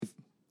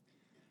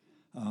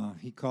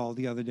he called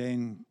the other day,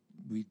 and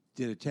we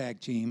did a tag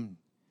team.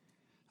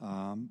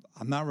 I'm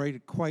not ready to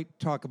quite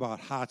talk about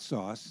hot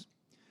sauce,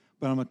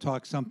 but I'm going to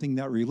talk something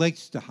that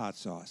relates to hot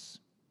sauce.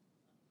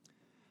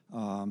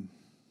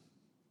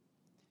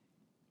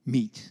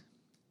 Meat.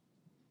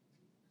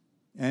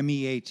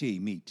 M-E-A-T,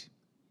 meat.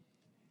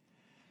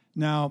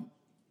 Now,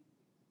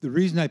 the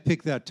reason I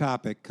picked that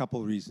topic, a couple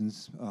of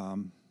reasons.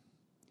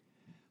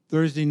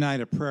 Thursday night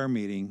at prayer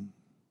meeting,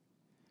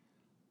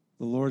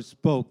 the Lord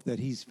spoke that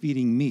he's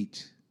feeding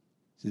meat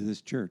to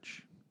this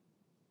church.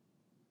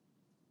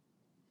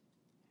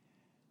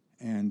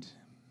 And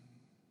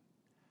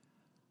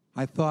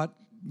I thought,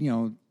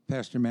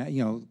 Pastor Matt,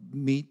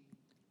 meat,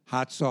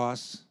 hot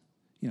sauce,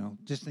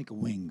 just think of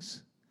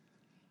wings.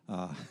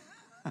 I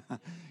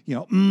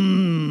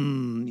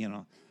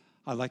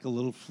like a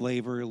little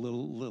flavor, a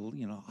little,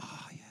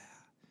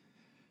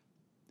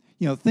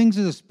 things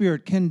of the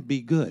Spirit can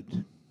be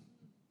good.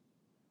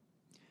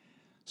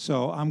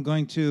 So I'm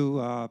going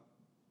to,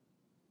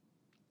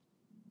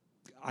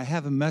 I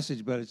have a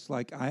message, but it's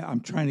like I'm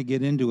trying to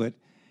get into it,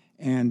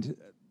 and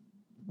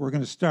we're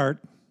going to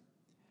start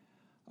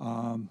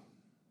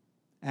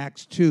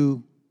Acts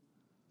 2,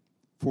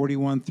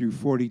 41 through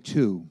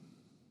 42.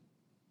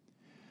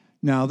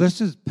 Now, this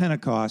is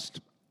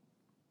Pentecost,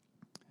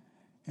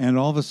 and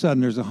all of a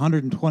sudden there's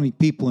 120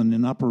 people in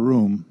an upper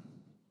room,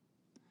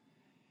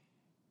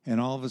 and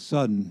all of a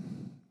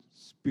sudden,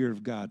 the Spirit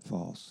of God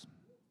falls.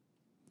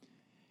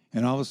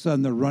 And all of a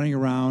sudden they're running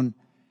around,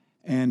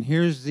 and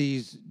here's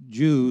these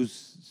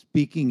Jews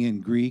speaking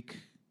in Greek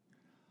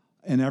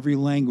and every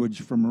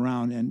language from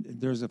around, and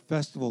there's a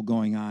festival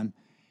going on,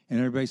 and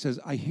everybody says,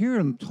 I hear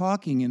him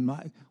talking in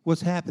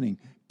what's happening?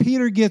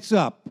 Peter gets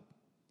up,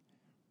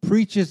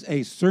 preaches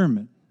a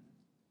sermon.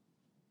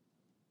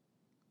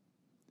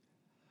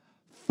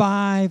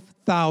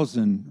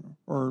 5,000,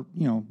 or,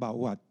 about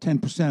what,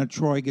 10% of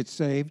Troy gets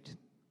saved?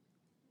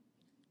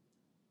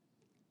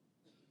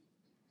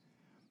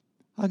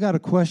 I got a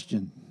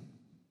question.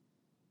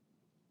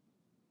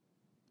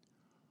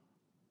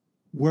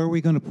 Where are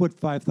we going to put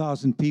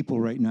 5,000 people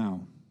right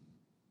now?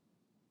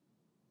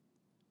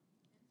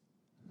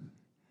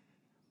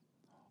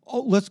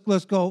 Oh, let's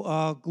go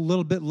a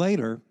little bit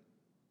later.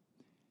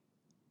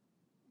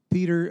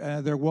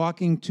 Peter, they're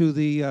walking to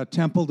the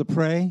temple to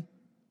pray.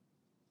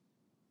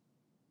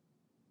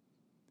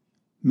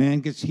 Man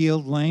gets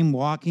healed, lame,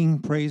 walking,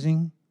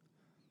 praising.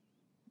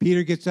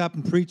 Peter gets up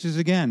and preaches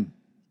again.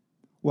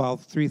 Well,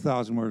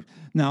 3,000 words.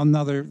 Now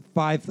another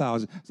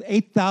 5,000. So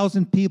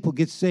 8,000 people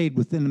get saved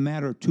within a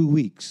matter of 2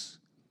 weeks.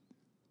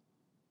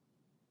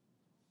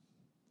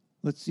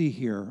 Let's see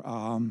here.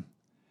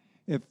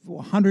 If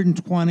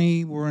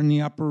 120 were in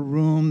the upper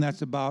room,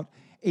 that's about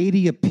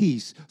 80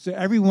 apiece. So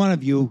every one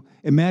of you,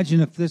 imagine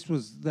if this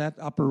was that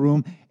upper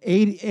room,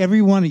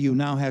 every one of you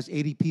now has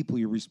 80 people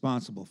you're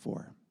responsible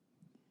for.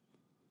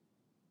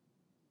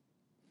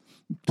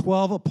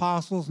 12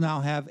 apostles now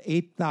have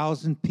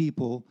 8,000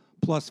 people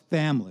plus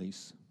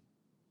families.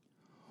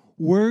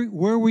 Where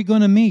are we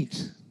going to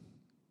meet?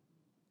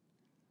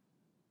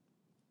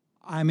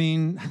 I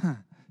mean,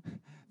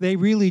 they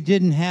really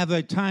didn't have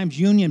a Times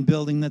Union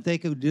building that they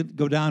could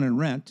go down and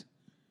rent.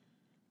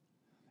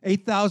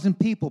 8,000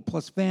 people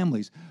plus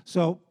families.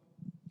 So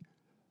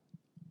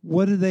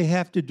what do they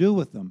have to do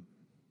with them?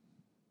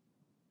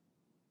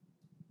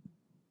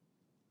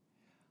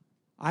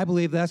 I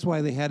believe that's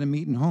why they had to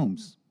meet in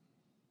homes.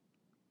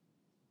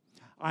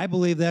 I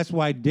believe that's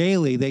why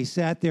daily they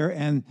sat there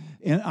and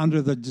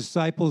under the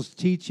disciples'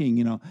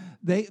 teaching,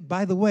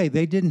 by the way,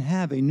 they didn't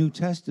have a New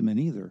Testament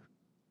either.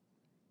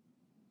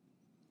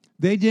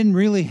 They didn't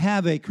really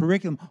have a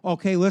curriculum.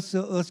 Okay, let's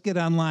get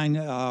online.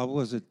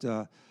 Go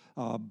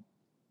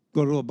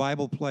to a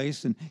Bible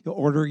place and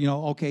order,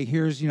 okay,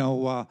 here's,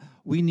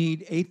 we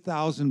need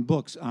 8,000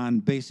 books on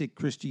basic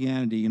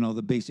Christianity,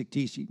 the basic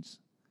teachings.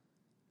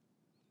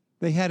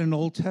 They had an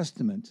Old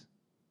Testament.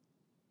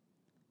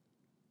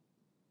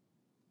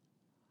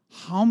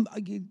 Can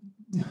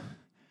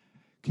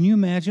you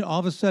imagine? All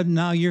of a sudden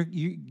now you're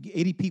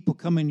 80 people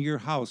come into your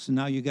house and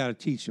now you got to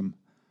teach them.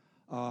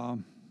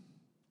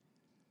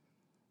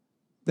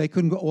 They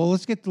couldn't go. Well,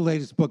 let's get the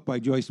latest book by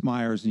Joyce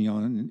Myers,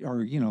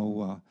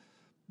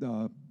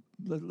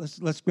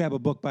 let's grab a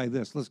book by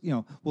this. Let's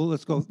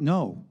go.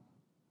 No.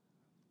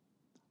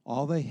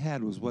 All they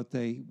had was what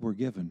they were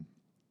given.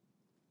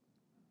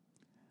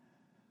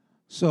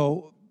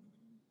 So,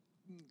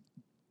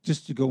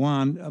 just to go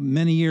on,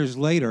 many years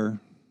later,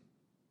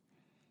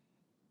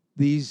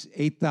 these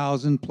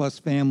 8,000 plus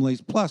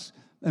families, plus,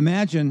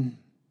 imagine,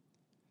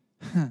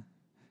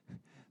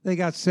 they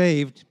got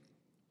saved.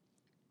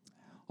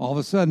 All of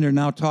a sudden, they're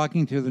now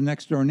talking to the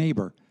next door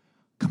neighbor.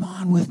 Come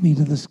on with me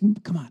to this,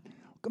 come on,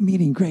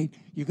 meeting, great.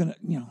 You're going to,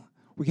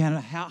 we're going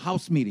to have a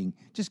house meeting.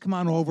 Just come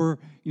on over,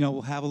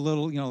 we'll have a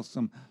little,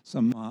 some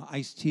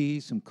iced tea,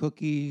 some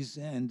cookies,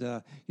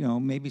 and,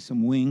 maybe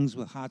some wings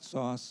with hot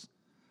sauce.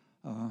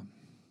 And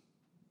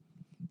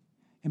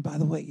by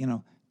the way,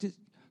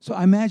 so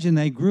I imagine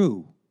they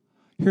grew.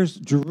 Here's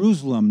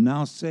Jerusalem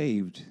now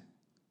saved.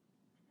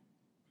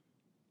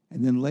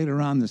 And then later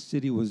on, the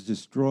city was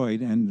destroyed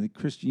and the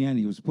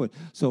Christianity was put.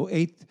 So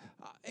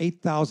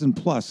 8,000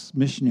 plus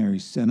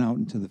missionaries sent out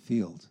into the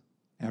field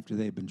after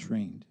they had been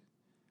trained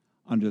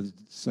under the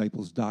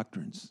disciples'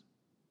 doctrines.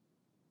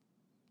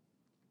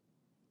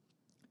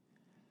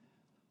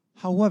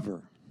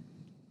 However,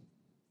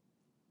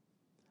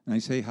 and I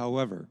say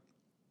however,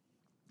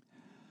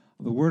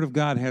 the Word of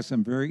God has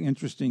some very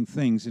interesting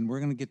things, and we're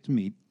going to get to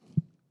meet.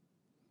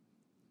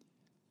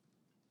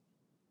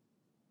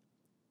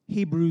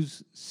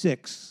 Hebrews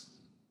 6.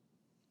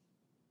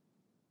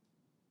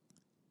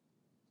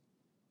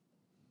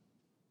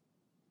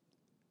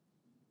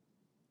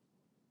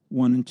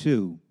 One and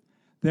 2.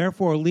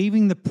 Therefore,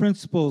 leaving the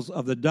principles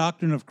of the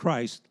doctrine of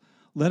Christ,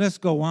 let us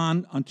go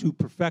on unto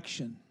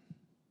perfection.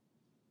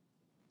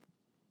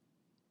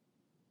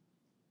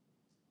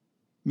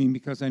 I mean,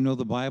 because I know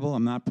the Bible,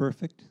 I'm not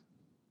perfect?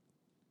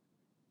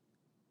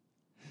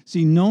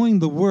 See, knowing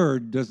the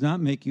Word does not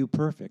make you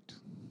perfect.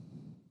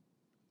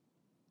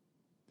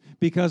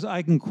 Because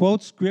I can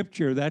quote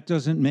Scripture, that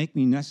doesn't make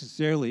me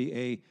necessarily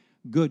a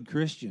good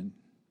Christian.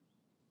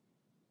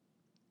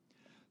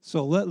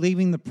 So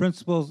leaving the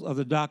principles of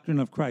the doctrine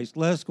of Christ,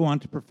 let us go on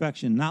to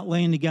perfection, not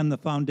laying again the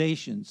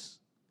foundations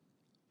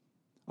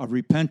of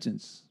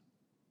repentance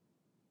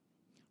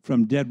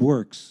from dead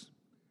works,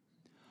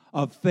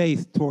 of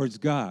faith towards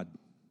God,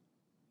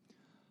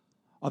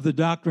 of the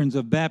doctrines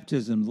of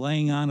baptism,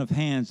 laying on of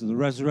hands, of the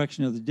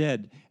resurrection of the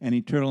dead, and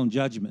eternal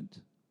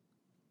judgment.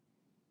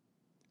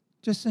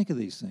 Just think of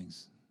these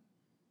things.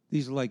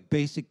 These are like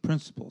basic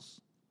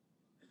principles.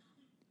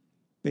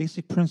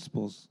 Basic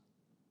principles.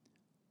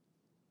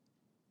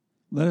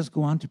 Let us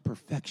go on to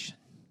perfection.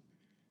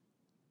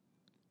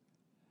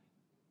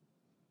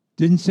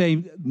 Didn't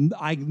say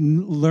I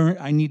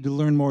need to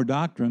learn more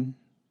doctrine.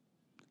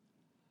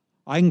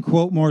 I can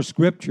quote more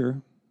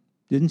Scripture.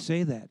 Didn't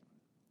say that.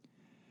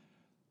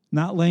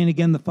 Not laying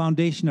again the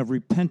foundation of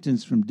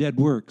repentance from dead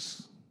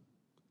works.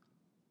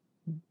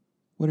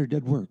 What are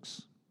dead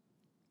works?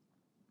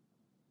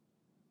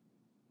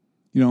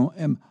 You know,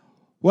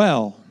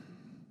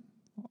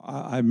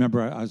 I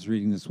remember I was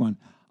reading this one.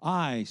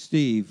 I,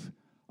 Steve,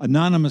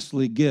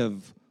 anonymously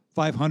give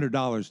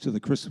 $500 to the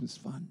Christmas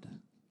fund.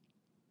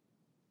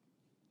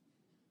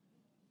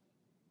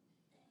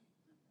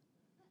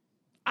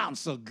 I'm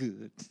so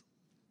good.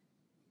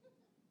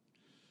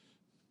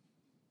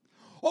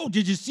 Oh,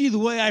 did you see the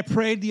way I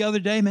prayed the other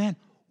day, man?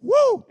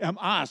 Woo! Am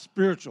I a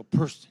spiritual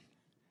person?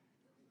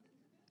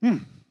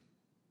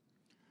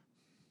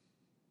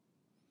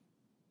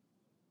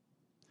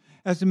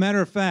 As a matter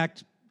of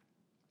fact,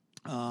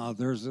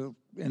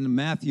 in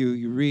Matthew,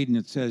 you read and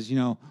it says, you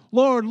know,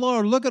 Lord,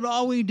 Lord, look at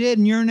all we did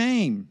in your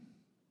name.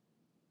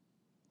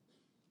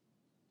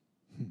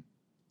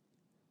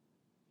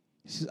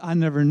 He says, I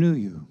never knew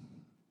you.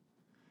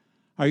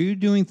 Are you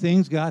doing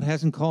things God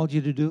hasn't called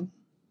you to do?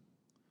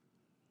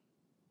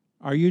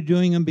 Are you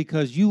doing them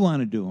because you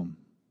want to do them?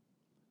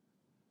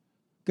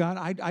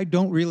 God, I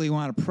don't really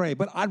want to pray,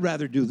 but I'd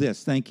rather do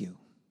this. Thank you.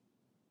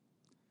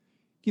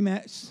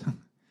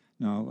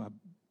 No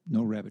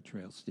rabbit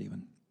trails,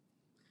 Stephen.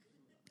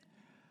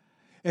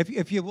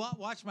 If you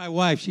watch my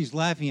wife, she's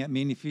laughing at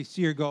me, and if you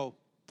see her go,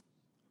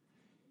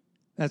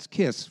 that's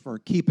KISS for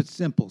keep it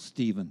simple,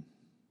 Stephen.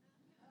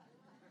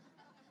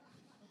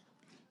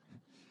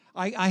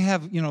 I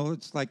have,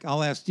 it's like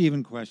I'll ask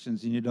Stephen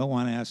questions, and you don't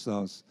want to ask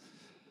those.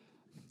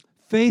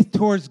 Faith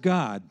towards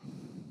God.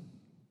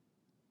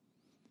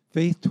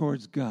 Faith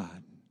towards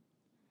God.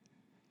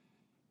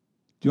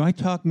 Do I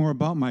talk more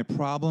about my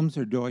problems,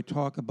 or do I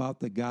talk about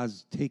that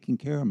God's taking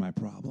care of my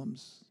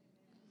problems?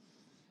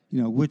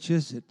 Which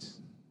is it?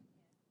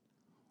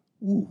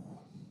 Ooh.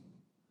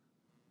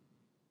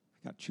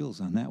 I got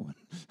chills on that one.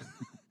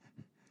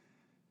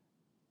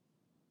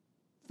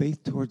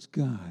 Faith towards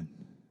God.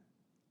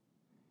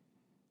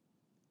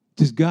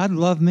 Does God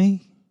love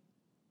me?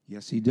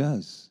 Yes, he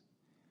does.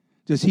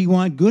 Does he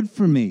want good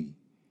for me?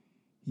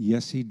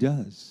 Yes, he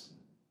does.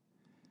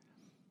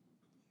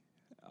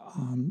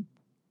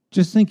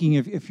 Just thinking,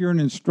 if you're an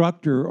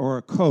instructor or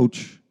a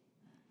coach,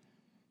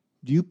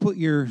 do you put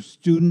your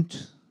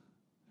student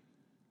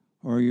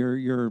or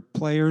your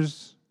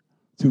players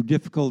through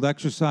difficult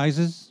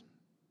exercises?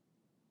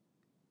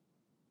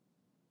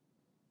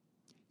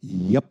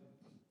 Yep.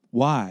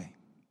 Why?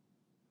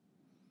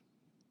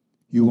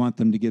 You want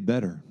them to get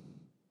better.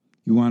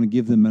 You want to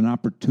give them an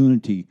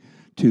opportunity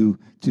to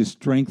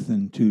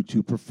strengthen,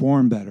 to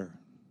perform better.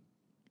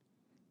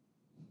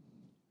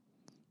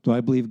 Do I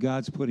believe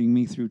God's putting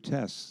me through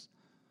tests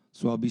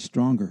so I'll be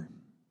stronger?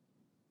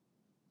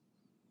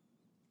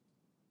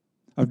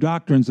 Of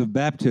doctrines of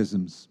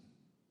baptisms.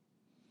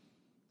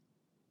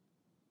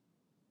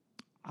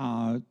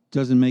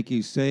 Doesn't make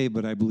you saved,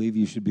 but I believe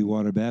you should be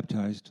water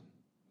baptized.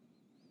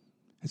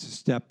 It's a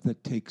step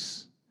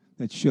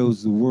that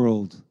shows the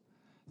world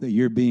that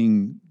you're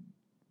being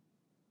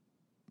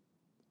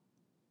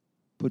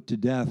put to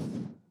death,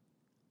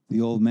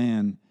 the old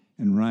man,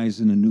 and rise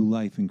in a new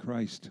life in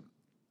Christ.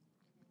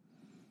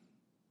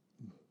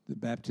 The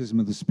baptism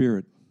of the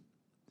Spirit.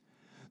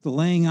 the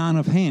laying on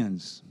of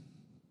hands.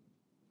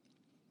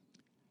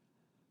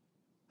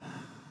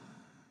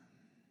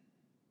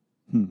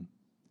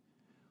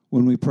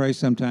 When we pray,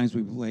 sometimes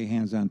we lay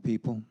hands on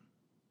people.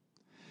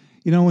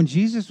 You know, when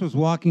Jesus was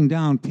walking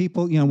down,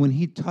 people, when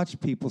he touched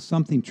people,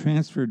 something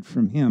transferred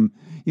from him.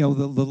 The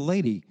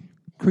lady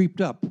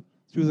creeped up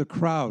through the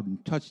crowd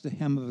and touched the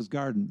hem of his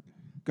garment.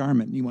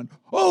 And he went,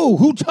 "Oh,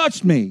 who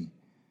touched me?"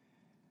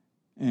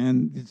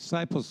 And the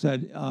disciples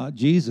said,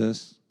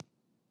 "Jesus,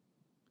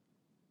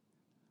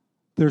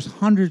 there's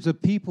hundreds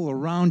of people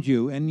around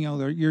you, and,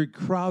 you're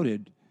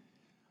crowded,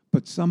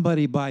 but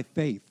somebody by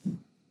faith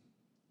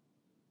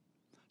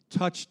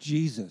touched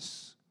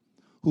Jesus,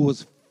 who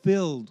was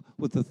filled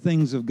with the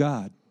things of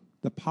God,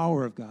 the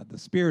power of God, the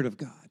Spirit of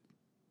God."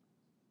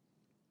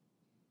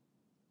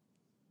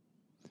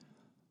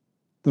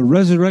 The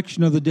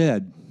resurrection of the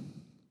dead.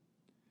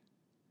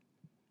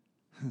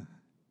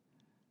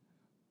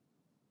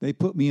 They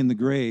put me in the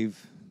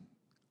grave,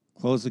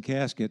 closed the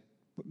casket,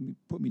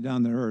 put me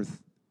down to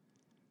earth.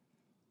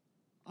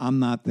 I'm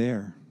not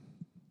there.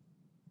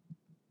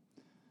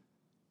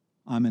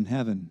 I'm in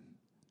heaven.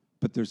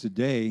 But there's a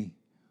day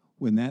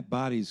when that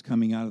body's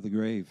coming out of the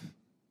grave.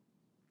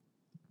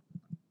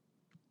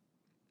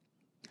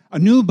 A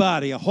new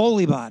body, a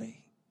holy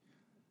body.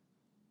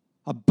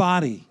 A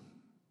body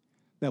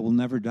that will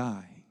never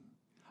die.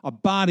 A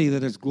body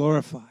that is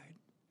glorified.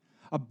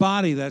 A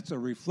body that's a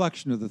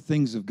reflection of the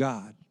things of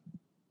God.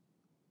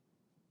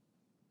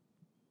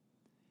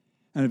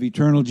 And of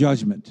eternal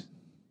judgment.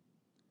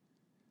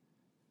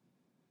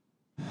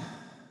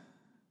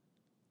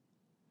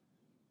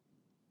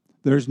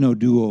 There's no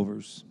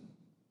do-overs.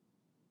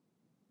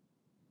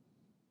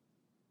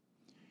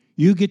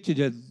 You get to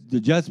the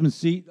judgment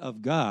seat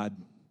of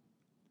God,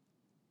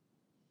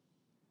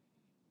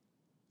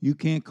 you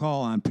can't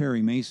call on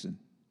Perry Mason.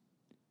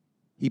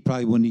 He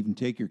probably wouldn't even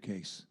take your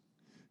case.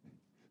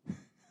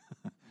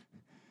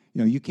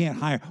 You can't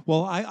hire.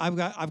 Well,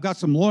 I've got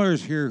some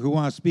lawyers here who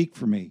want to speak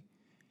for me.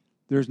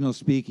 There's no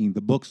speaking.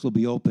 The books will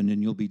be opened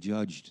and you'll be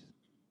judged.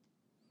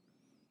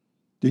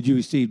 Did you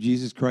receive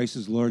Jesus Christ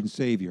as Lord and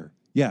Savior?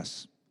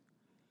 Yes.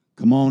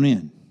 Come on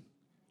in.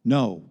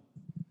 No.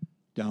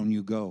 Down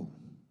you go.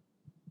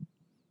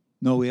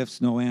 No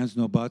ifs, no ands,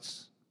 no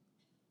buts.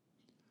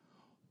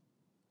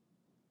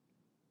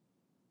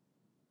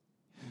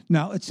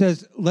 Now, it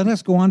says, let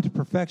us go on to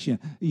perfection.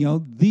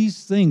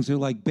 These things are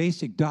like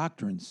basic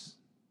doctrines,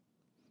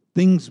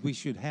 things we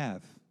should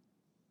have.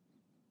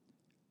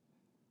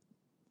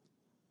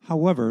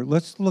 However,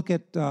 let's look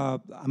at,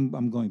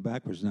 I'm going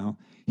backwards now,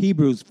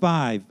 Hebrews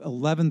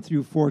 5:11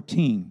 through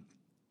 14.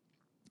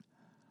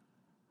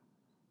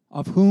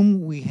 Of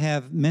whom we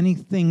have many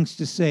things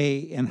to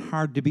say and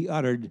hard to be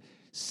uttered,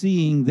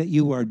 seeing that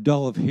you are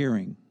dull of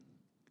hearing.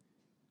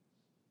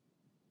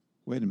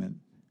 Wait a minute.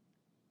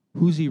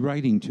 Who's he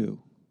writing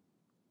to?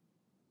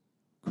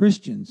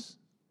 Christians.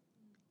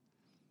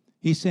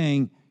 He's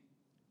saying,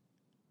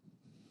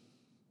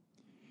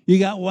 you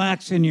got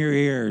wax in your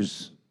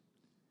ears.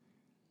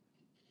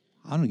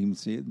 I don't even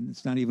see it.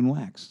 It's not even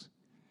waxed.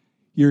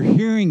 You're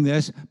hearing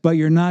this, but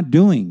you're not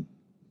doing.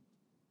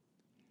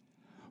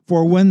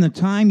 For when the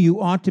time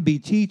you ought to be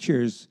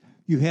teachers,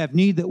 you have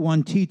need that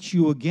one teach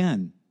you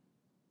again,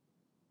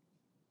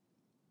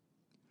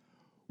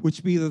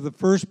 which be the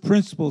first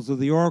principles of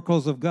the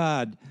oracles of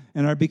God,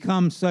 and are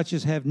become such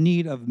as have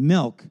need of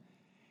milk,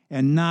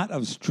 and not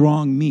of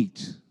strong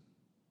meat.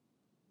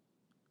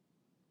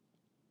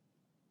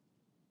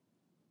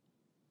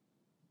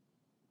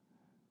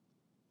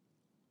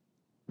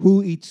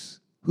 Who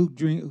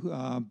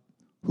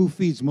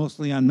feeds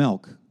mostly on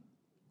milk?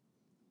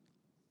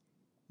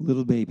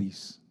 Little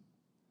babies.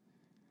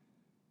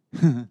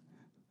 And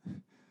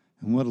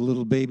what do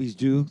little babies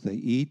do? They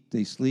eat,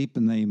 they sleep,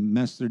 and they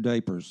mess their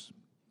diapers.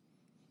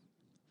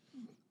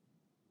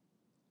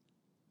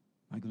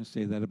 Am I going to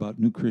say that about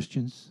new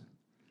Christians?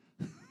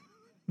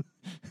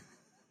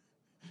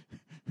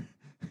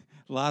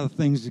 A lot of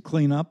things to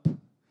clean up.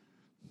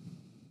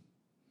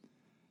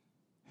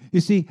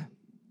 You see,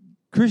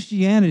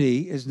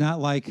 Christianity is not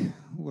like,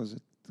 what was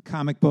it, the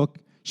comic book?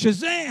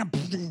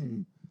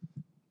 Shazam!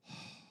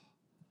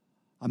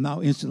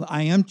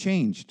 I am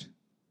changed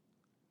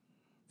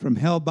from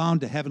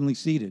hell-bound to heavenly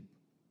seated.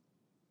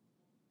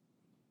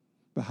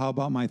 But how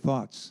about my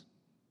thoughts?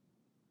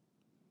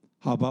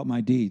 How about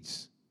my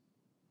deeds?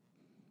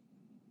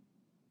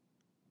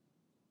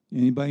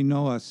 Anybody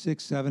know a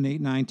 6, 7,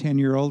 8, 9,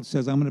 10-year-old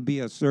says, I'm going to be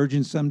a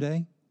surgeon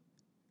someday?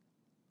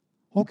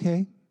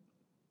 Okay.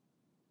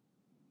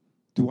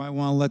 Do I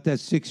want to let that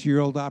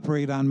 6-year-old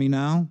operate on me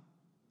now?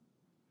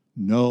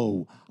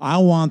 No. I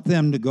want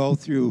them to go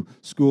through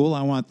school.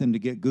 I want them to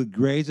get good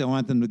grades. I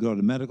want them to go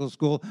to medical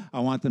school. I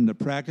want them to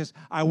practice.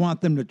 I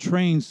want them to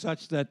train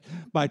such that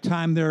by the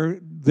time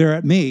they're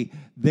at me,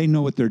 they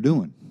know what they're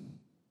doing.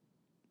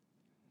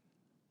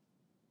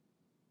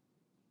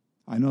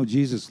 I know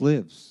Jesus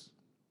lives.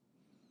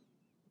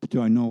 But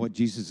do I know what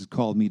Jesus has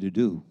called me to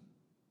do?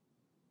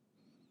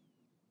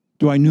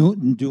 Do I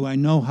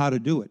know how to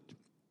do it?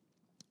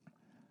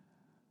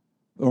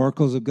 the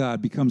oracles of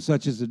God, become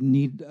such as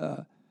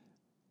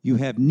you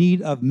have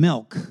need of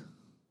milk.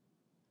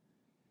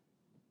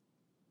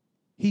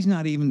 He's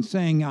not even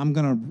saying I'm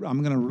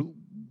gonna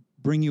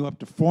bring you up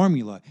to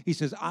formula. He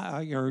says,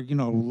 or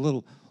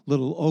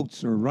little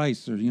oats or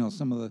rice or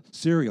some of the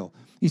cereal.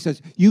 He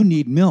says you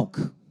need milk.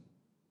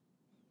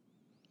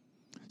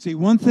 See,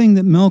 one thing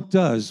that milk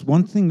does,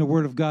 one thing the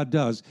Word of God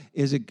does,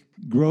 is it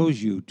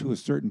grows you to a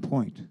certain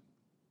point,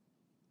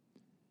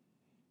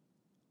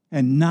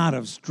 and not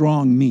of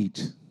strong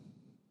meat.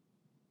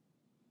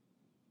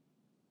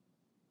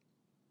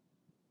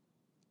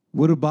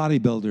 What do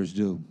bodybuilders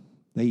do?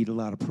 They eat a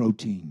lot of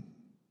protein.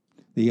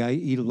 They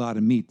eat a lot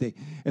of meat.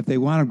 If they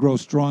want to grow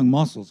strong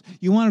muscles,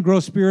 you want to grow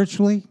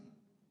spiritually, you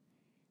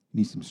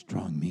need some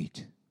strong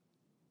meat.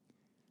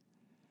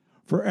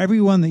 For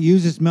everyone that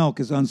uses milk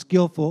is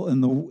unskillful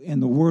in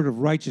the word of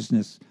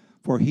righteousness,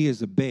 for he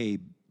is a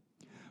babe.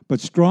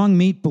 But strong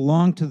meat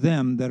belongs to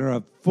them that are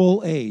of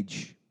full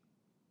age.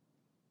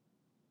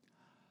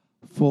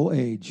 Full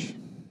age.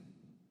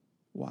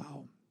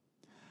 Wow.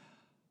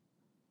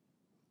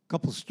 A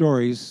couple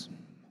stories.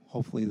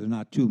 Hopefully they're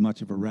not too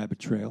much of a rabbit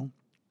trail.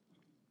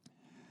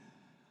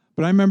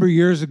 But I remember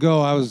years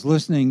ago I was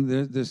listening.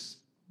 This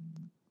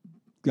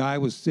guy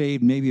was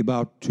saved maybe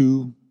about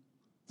 2-3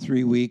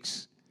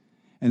 weeks.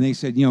 And they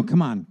said,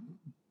 come on,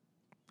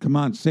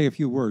 say a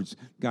few words.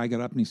 Guy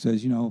got up and he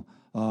says,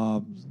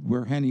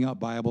 we're handing out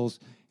Bibles,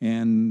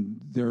 and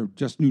they're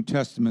just New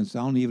Testaments. I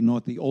don't even know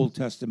what the Old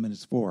Testament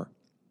is for.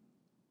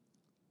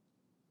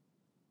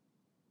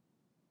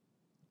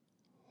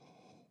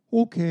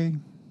 Okay.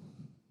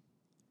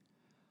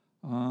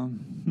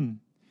 You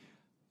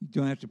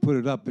don't have to put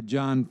it up, but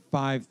John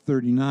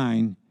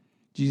 5:39,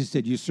 Jesus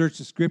said, you search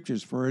the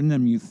Scriptures, for in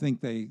them you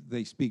think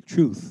they speak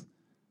truth.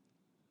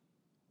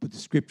 But the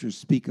Scriptures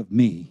speak of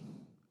me.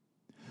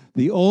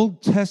 The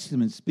Old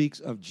Testament speaks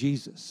of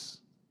Jesus.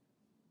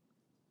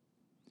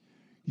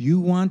 You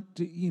want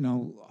to,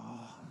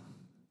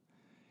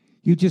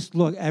 you just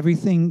look,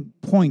 everything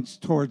points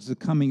towards the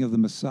coming of the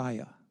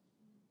Messiah.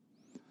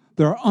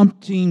 There are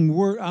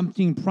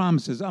umpteen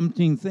promises,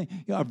 umpteen things.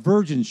 A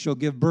virgin shall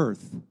give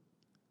birth.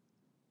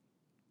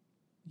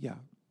 Yeah,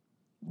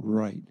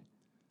 right.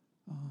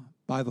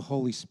 By the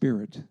Holy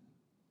Spirit.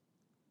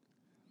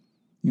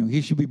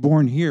 He should be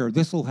born here.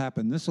 This will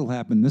happen. This will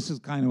happen. This is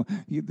kind of,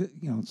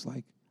 it's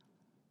like,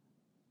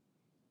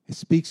 it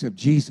speaks of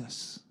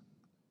Jesus.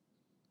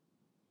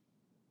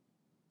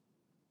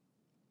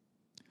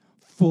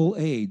 Full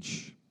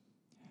age.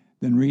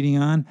 Then reading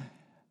on,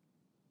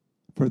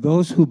 for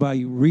those who by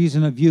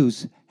reason of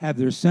use have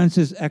their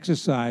senses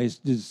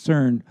exercised to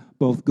discern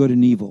both good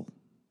and evil.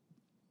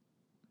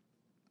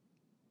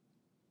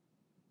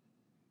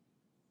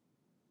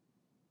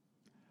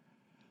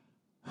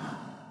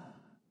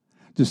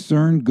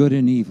 Discern good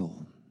and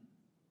evil.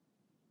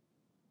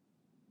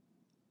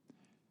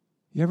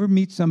 You ever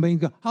meet somebody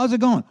and go, how's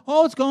it going?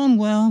 Oh, it's going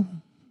well.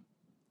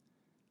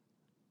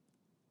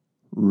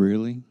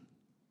 Really?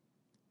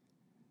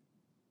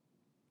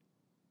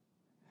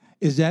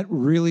 Is that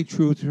really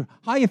true?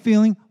 How are you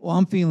feeling? Well,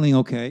 I'm feeling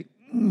okay.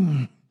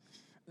 I'm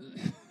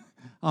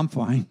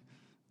fine.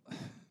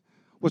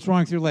 What's wrong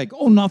with your leg?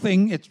 Oh,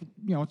 nothing. It's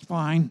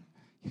fine.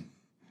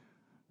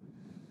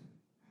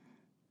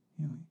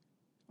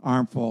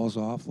 Arm falls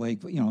off,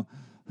 leg,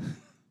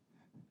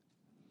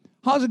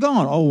 How's it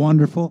going? Oh,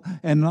 wonderful.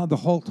 And the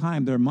whole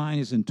time their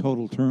mind is in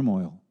total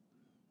turmoil.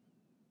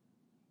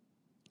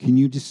 Can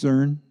you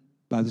discern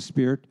by the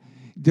Spirit?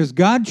 Does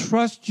God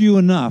trust you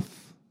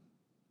enough?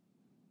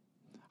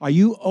 Are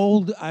you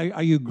old?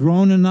 Are you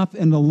grown enough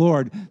in the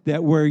Lord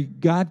that where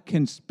God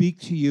can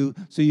speak to you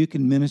so you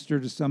can minister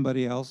to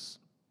somebody else?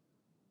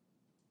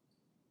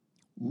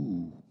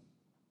 Ooh.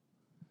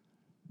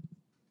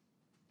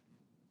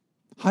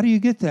 How do you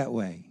get that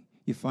way?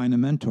 You find a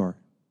mentor.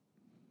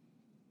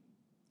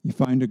 You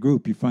find a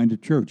group. You find a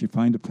church. You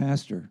find a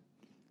pastor.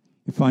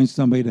 You find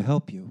somebody to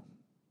help you.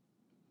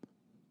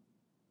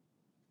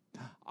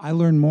 I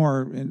learned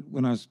more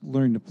when I was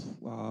when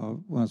I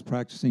was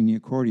practicing the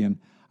accordion.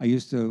 I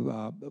used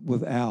to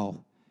with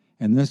Al,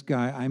 and this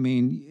guy.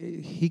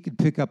 He could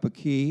pick up a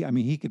key.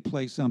 He could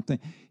play something.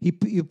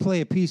 You play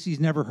a piece he's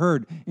never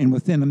heard, and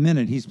within a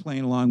minute, he's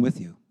playing along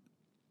with you.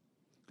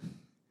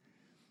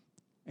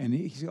 And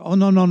he said, "Oh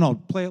no,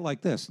 play it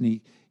like this." And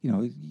he,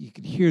 you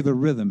could hear the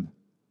rhythm.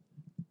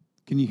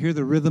 Can you hear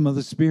the rhythm of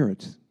the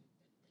Spirit?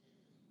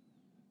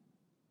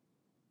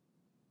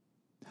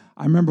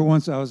 I remember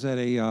once I was at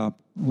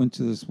went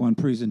to this one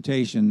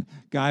presentation.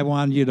 Guy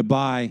wanted you to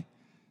buy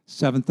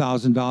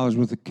 $7,000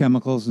 worth of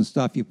chemicals and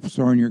stuff you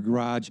store in your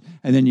garage,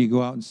 and then you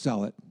go out and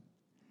sell it.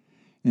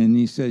 And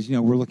he says,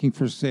 we're looking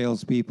for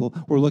salespeople.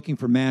 We're looking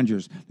for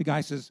managers. The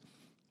guy says,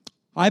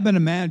 I've been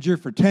a manager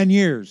for 10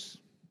 years.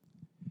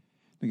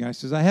 The guy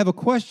says, I have a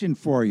question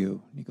for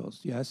you. He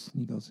goes, yes.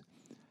 And he goes,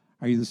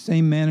 are you the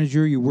same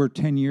manager you were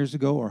 10 years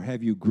ago, or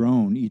have you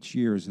grown each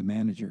year as a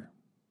manager?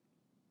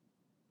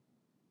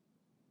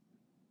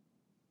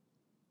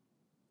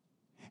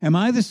 Am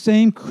I the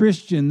same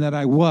Christian that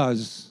I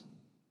was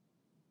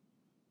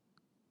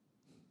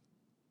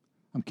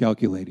I'm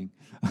calculating.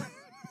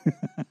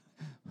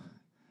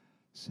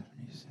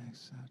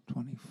 76,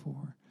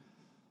 24,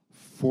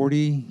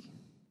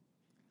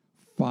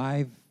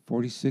 45,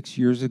 46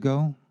 years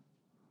ago?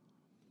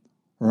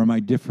 Or am I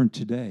different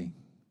today?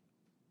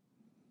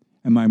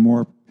 Am I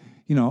more,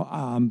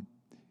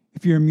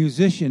 if you're a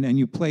musician and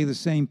you play the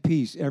same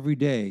piece every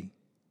day,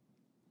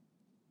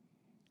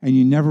 and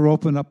you never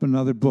open up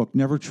another book,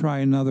 never try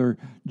another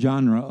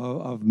genre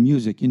of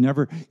music, you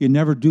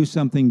never do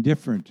something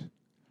different,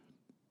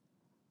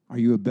 are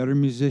you a better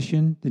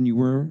musician than you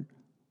were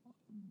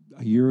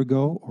a year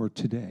ago or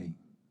today?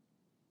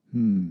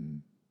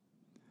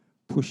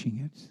 Pushing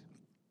it.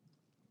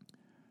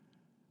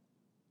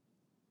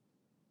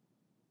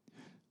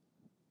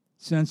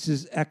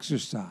 Senses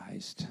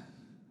exercised.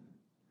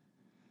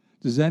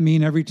 Does that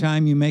mean every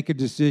time you make a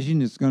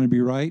decision it's going to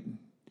be right?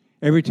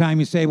 Every time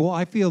you say, well,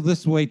 I feel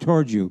this way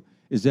towards you,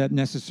 is that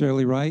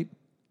necessarily right?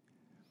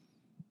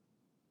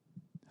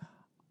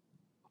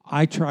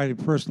 I try to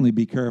personally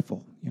be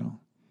careful,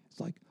 It's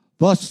like,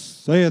 thus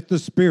saith the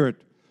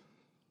Spirit.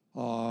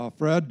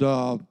 Fred,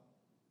 or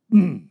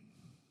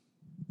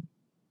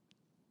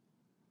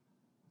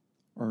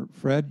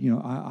Fred,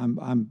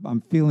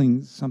 I'm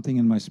feeling something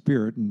in my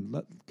spirit,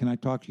 and can I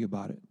talk to you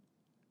about it?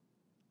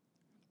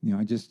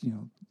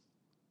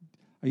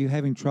 Are you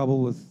having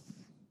trouble with?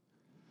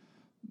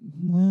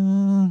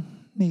 Well,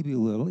 maybe a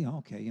little. Yeah,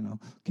 okay,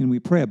 Can we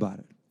pray about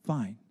it?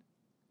 Fine.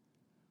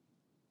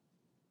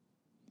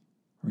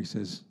 Or he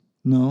says,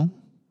 no.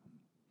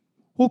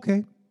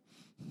 Okay.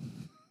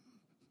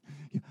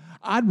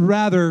 I'd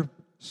rather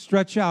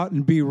stretch out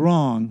and be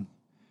wrong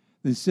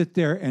than sit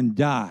there and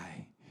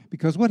die.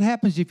 Because what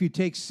happens if you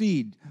take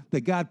seed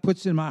that God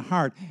puts in my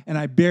heart and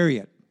I bury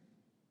it?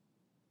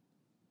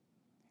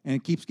 And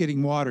it keeps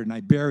getting watered and I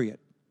bury it.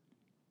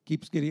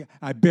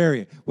 I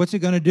bury it. What's it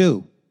going to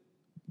do?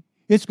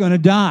 It's going to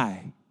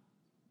die.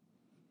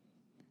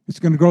 It's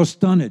going to grow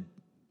stunted.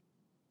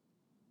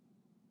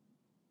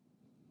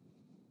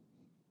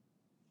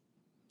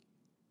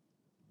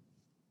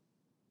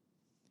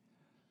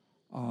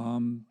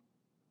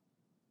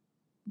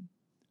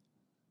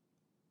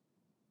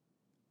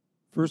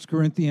 First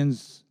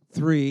Corinthians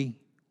 3,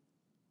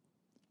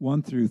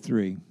 1 through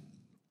 3.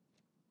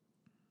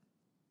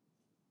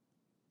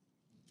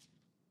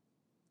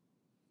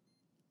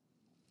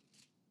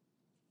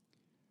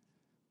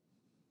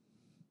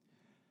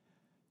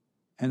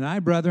 And I,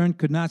 brethren,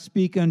 could not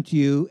speak unto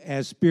you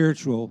as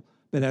spiritual,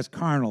 but as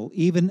carnal,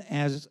 even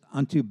as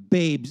unto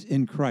babes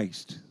in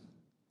Christ.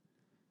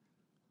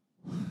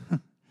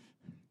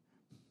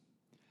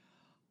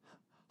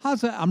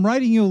 How's that? I'm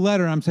writing you a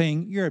letter, I'm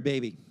saying, you're a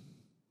baby.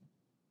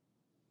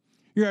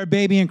 You're a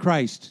baby in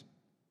Christ.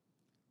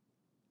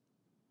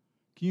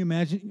 Can you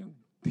imagine?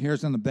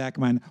 Hairs on the back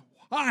of my neck.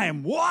 I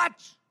am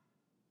what?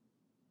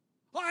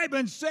 I've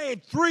been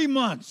saved 3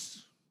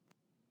 months.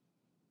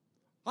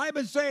 I've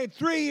been saved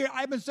 3 years.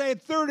 I've been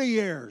saved 30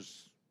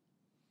 years.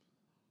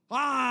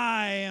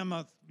 I am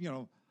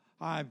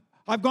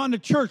I've gone to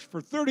church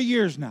for 30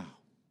 years now.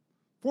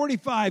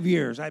 45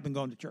 years I've been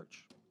going to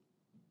church.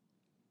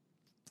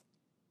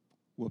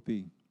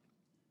 Whoopee.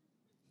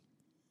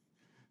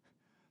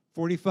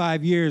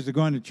 45 years of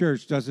going to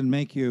church doesn't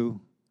make you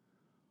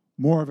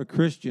more of a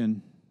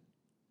Christian.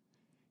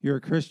 You're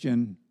a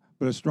Christian,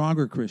 but a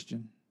stronger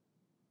Christian.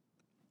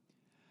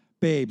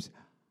 Babes,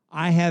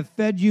 I have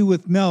fed you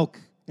with milk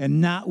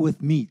and not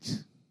with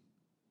meat.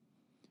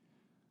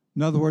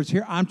 In other words,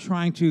 here I'm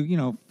trying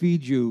to,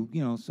 feed you,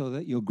 so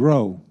that you'll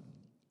grow.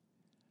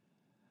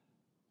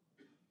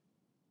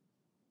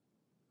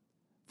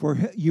 For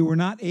you were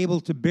not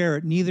able to bear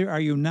it, neither are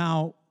you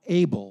now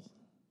able.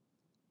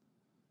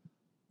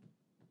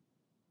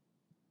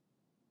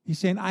 He's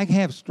saying, I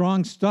have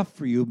strong stuff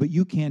for you, but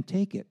you can't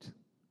take it.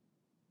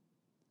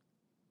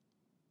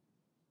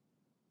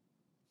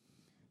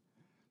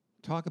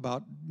 Talk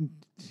about,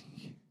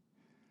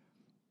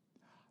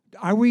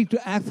 are we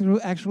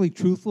actually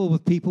truthful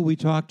with people we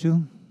talk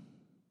to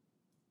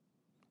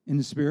in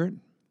the Spirit?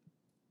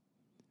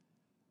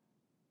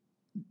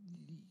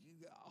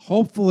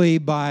 Hopefully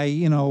by,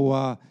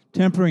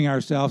 tempering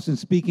ourselves and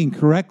speaking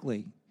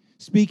correctly.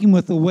 Speaking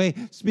with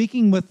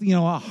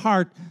a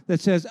heart that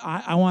says,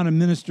 I want to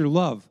minister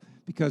love.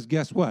 Because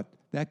guess what?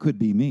 That could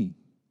be me.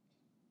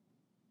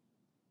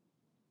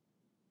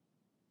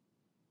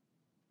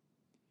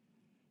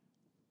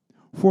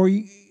 For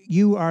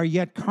you are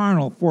yet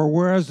carnal, for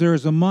whereas there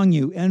is among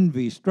you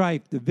envy,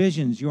 strife,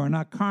 divisions, you are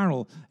not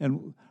carnal,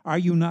 and are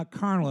you not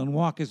carnal and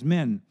walk as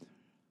men?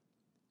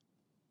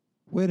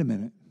 Wait a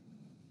minute.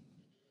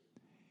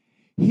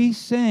 He's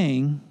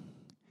saying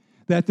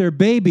that they're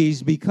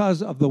babies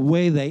because of the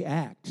way they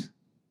act.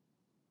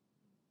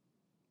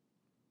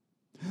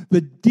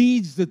 The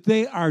deeds that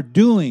they are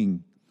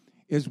doing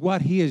is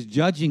what he is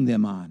judging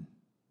them on,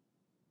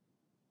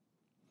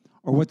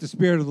 or what the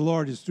Spirit of the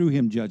Lord is through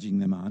him judging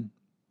them on.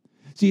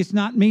 See, it's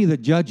not me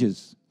that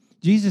judges.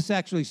 Jesus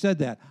actually said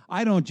that.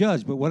 I don't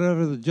judge, but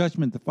whatever the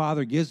judgment the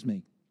Father gives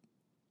me.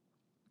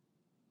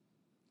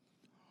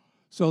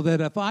 So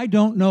that if I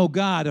don't know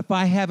God, if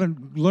I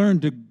haven't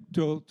learned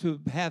to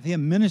have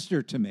him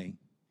minister to me,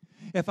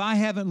 if I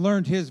haven't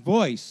learned his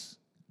voice,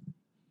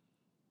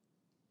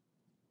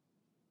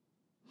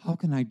 how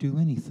can I do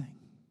anything?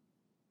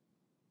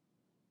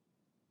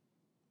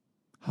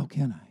 How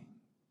can I?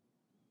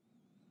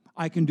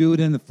 I can do it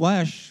in the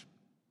flesh.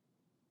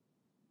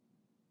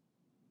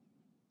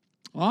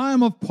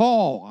 I'm of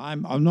Paul.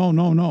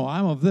 No.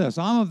 I'm of this.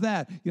 I'm of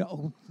that.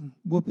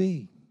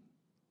 Whoopee.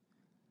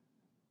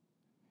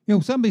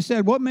 Somebody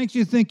said, what makes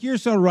you think you're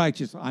so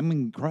righteous? I'm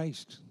in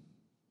Christ.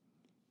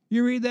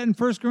 You read that in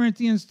 1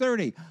 Corinthians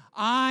 30.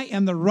 I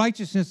am the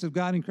righteousness of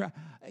God in Christ.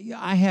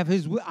 I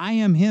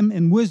am him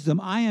in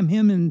wisdom. I am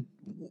him in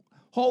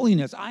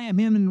holiness. I am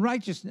him in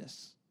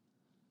righteousness.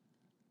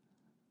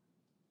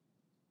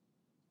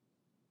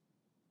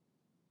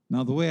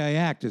 Now, the way I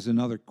act is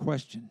another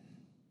question.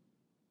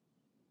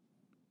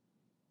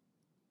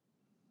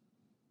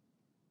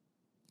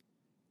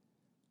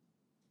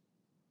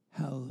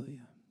 Hallelujah.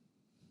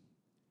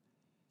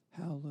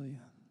 Hallelujah.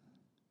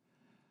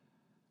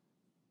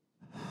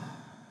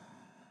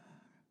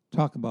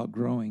 Talk about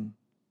growing.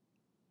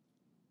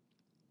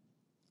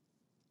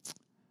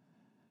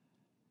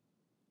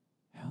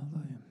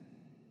 Hallelujah.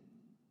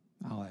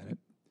 I'll add it.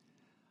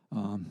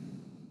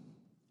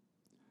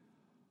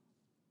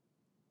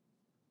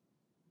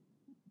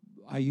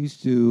 I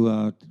used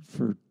to,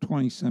 for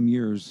 20-some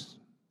years,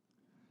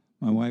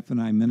 my wife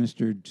and I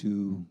ministered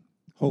to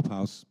Hope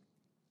House.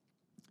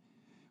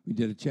 We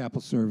did a chapel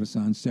service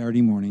on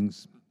Saturday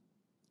mornings.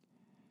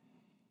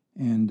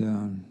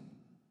 And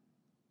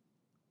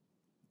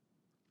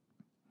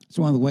it's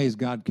one of the ways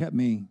God kept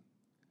me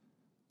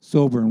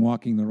sober and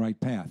walking the right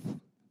path,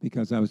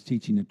 because I was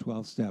teaching the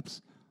 12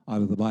 steps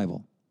out of the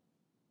Bible.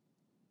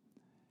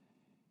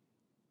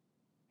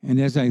 And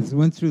as I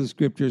went through the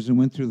scriptures and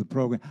went through the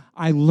program,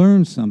 I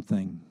learned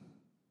something.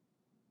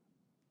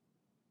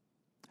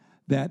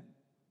 That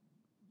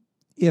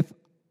if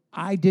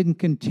I didn't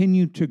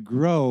continue to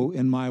grow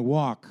in my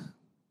walk,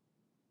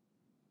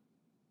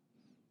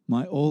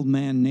 my old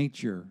man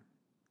nature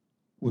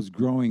was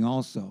growing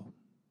also.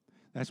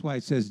 That's why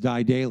it says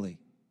die daily.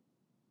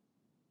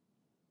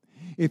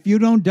 If you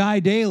don't die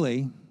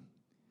daily,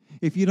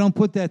 if you don't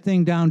put that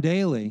thing down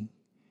daily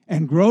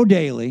and grow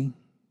daily,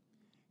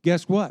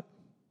 guess what?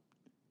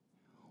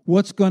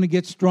 What's going to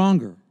get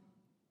stronger?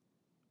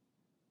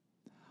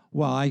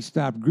 Well, I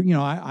stopped.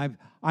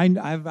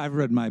 I've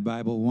read my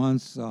Bible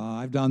once.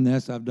 I've done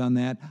this. I've done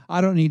that.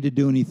 I don't need to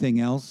do anything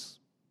else.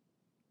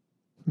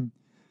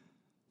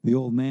 The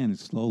old man is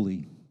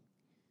slowly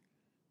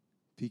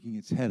peeking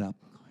its head up,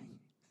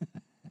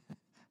 going,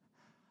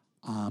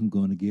 "I'm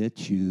going to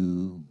get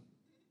you."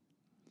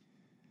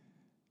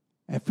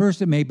 At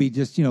first, it may be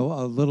just a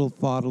little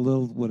thought, a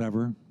little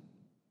whatever.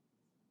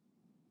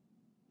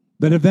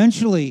 But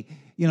eventually,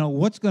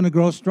 what's going to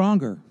grow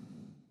stronger?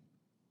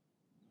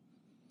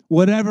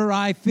 Whatever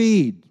I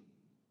feed.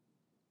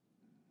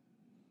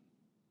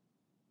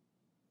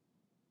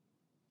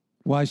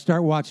 Well, I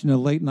start watching the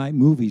late night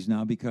movies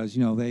now because,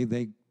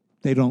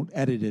 they don't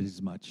edit it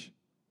as much.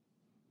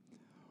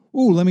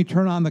 Ooh, let me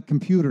turn on the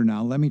computer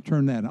now. Let me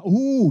turn that on.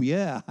 Ooh,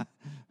 yeah.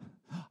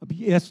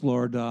 Yes,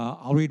 Lord,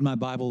 I'll read my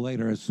Bible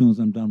later as soon as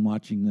I'm done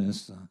watching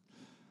this.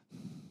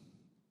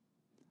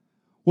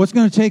 What's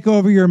going to take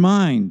over your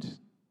mind?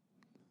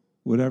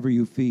 Whatever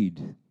you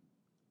feed.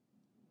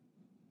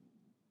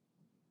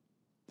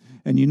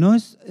 And you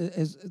notice,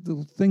 as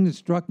the thing that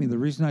struck me, the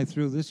reason I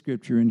threw this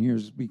scripture in here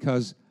is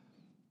because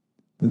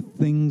the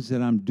things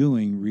that I'm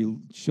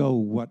doing show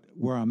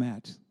where I'm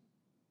at.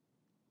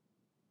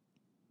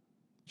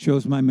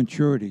 Shows my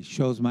maturity,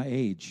 shows my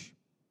age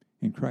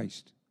in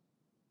Christ.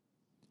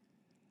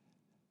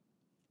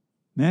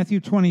 Matthew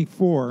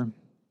 24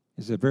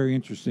 is a very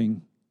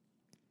interesting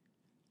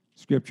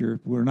scripture.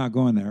 We're not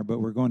going there, but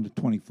we're going to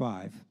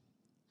 25.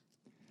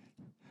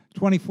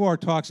 24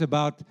 talks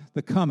about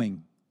the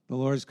coming. The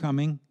Lord is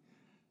coming.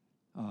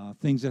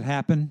 Things that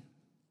happen.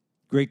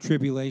 Great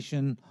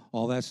tribulation,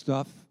 all that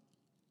stuff.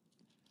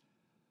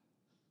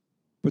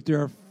 But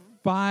there are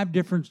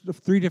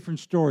three different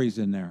stories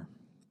in there.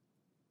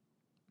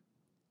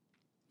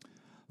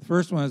 The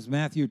first one is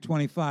Matthew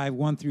 25,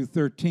 1 through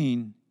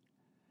 13,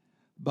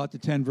 about the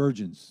 10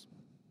 virgins.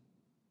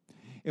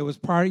 It was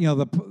part,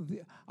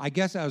 I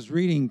guess I was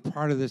reading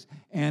part of this,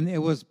 and it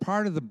was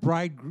part of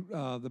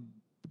the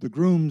the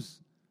groom's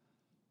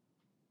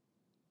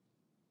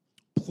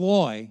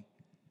ploy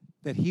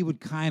that he would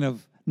kind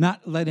of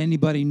not let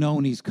anybody know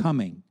when he's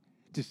coming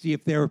to see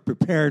if they were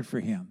prepared for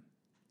him.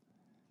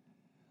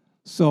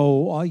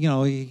 So,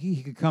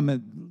 he could come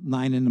at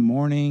 9 in the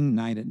morning,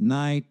 9 at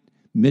night,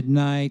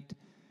 midnight.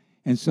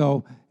 And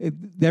so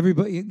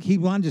he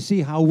wanted to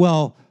see how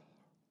well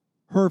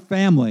her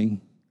family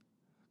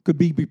could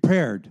be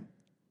prepared.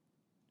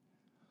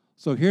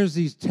 So here's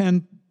these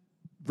 10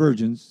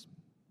 virgins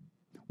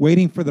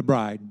waiting for the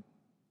bride.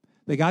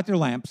 They got their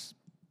lamps.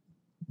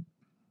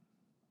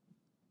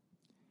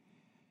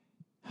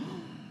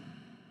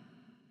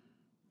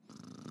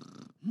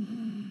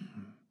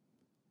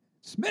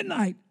 It's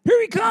midnight. Here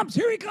he comes.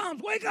 Here he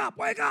comes. Wake up.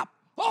 Wake up.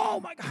 Oh,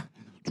 my God.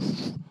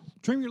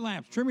 Trim your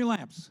lamps. Trim your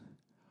lamps.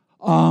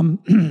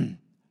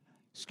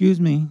 Excuse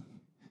me.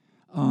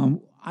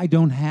 I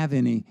don't have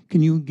any.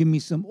 Can you give me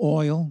some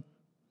oil?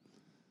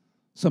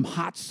 Some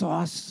hot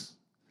sauce?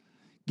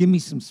 Give me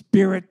some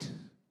spirit?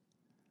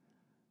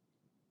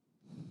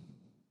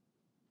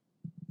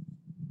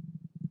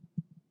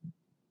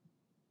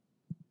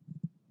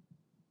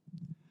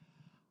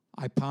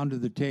 I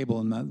pounded the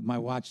table, and my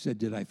watch said,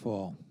 "Did I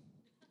fall?"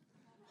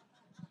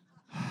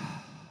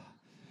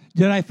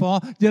 Did I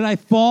fall? Did I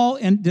fall,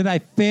 and did I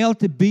fail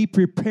to be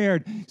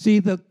prepared? See,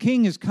 the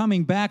king is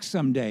coming back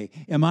someday.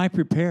 Am I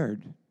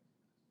prepared?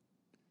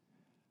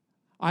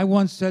 I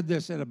once said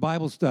this at a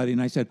Bible study,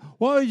 and I said,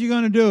 what are you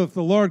going to do if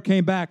the Lord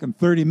came back in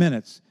 30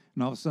 minutes?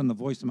 And all of a sudden, the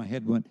voice in my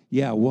head went,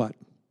 yeah, what?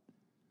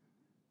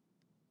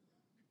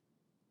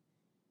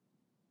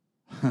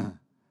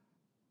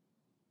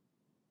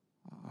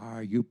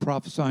 Are you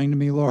prophesying to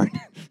me, Lord?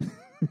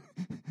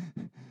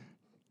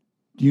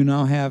 Do you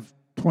now have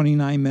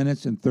 29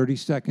 minutes and 30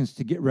 seconds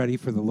to get ready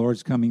for the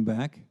Lord's coming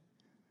back?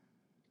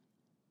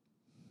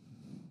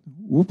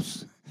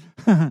 Whoops.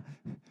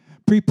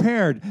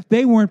 Prepared.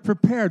 They weren't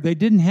prepared. They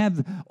didn't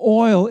have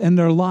oil in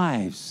their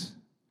lives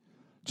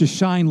to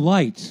shine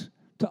light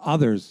to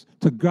others,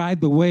 to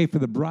guide the way for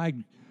the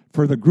bride,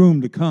 for the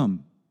groom to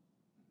come.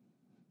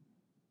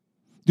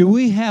 Do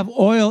we have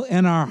oil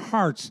in our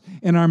hearts,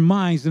 in our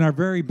minds, in our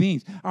very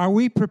beings? Are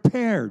we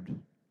prepared?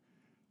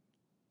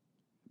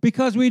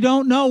 Because we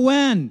don't know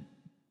when.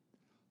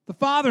 The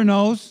Father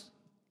knows.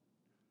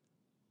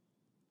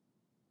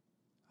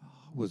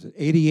 Was it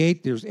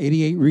 88? There's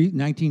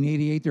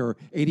 1988. There are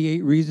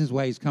 88 reasons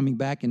why he's coming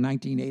back in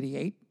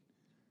 1988.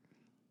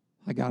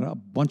 I got a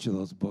bunch of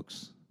those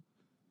books.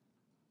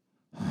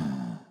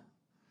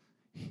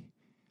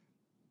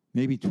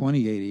 Maybe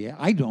 2088.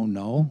 I don't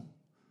know.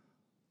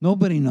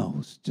 Nobody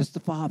knows, just the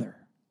Father.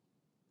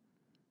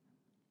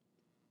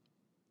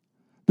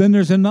 Then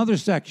there's another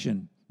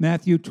section,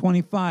 Matthew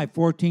 25,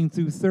 14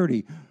 through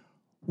 30.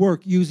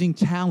 Work using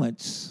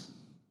talents.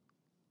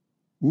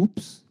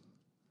 Oops.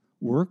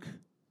 Work.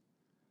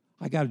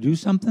 I got to do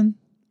something.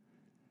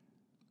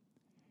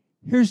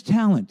 Here's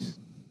talent.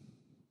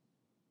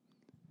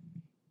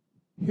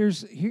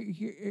 Here's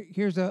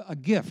a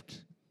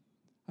gift,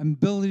 an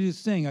ability to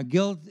sing,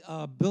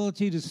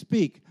 ability to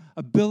speak,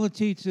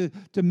 ability to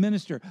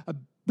minister,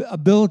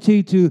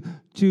 ability to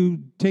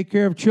take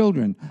care of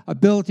children,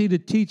 ability to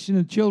teach in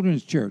a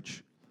children's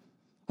church,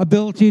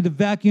 ability to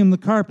vacuum the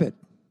carpet.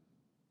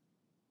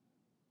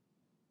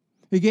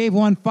 He gave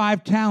one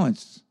 5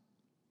 talents.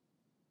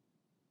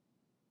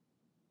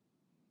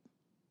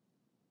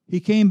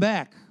 He came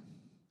back.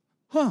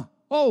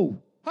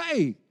 Oh,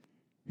 hey,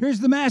 here's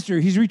the master.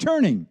 He's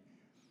returning.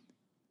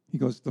 He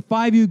goes, the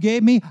 5 you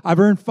gave me, I've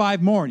earned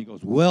 5 more. And he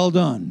goes, well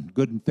done,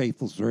 good and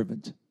faithful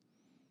servant.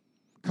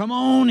 Come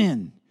on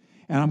in,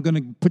 and I'm going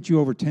to put you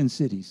over 10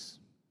 cities.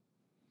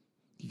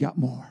 You got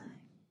more.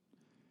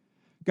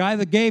 Guy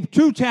that gave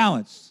 2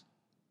 talents.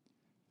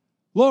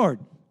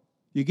 Lord,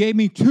 you gave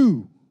me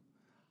 2.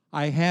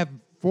 I have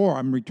 4.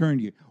 I'm returning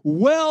to you.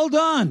 Well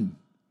done.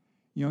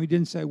 He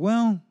didn't say,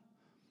 well,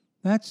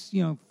 that's,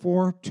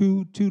 4,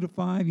 2 to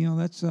 5.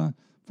 That's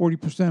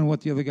 40% of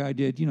what the other guy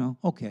did.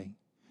 Okay.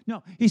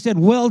 No, he said,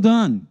 well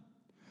done.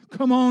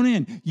 Come on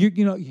in. You're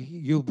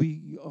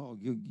doing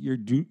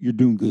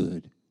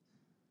good.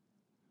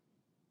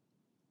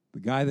 The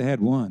guy that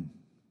had 1.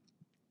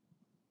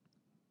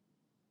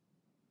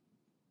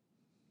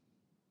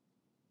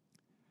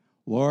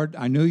 Lord,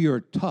 I knew you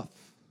were tough.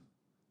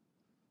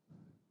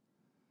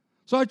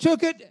 So I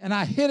took it and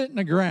I hit it in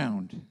the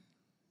ground.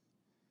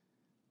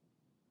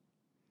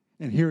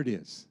 And here it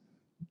is.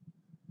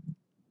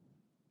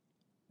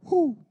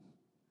 Whoo.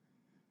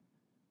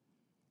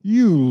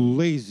 You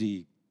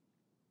lazy,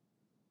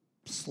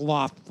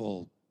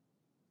 slothful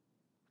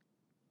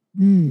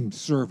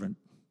servant.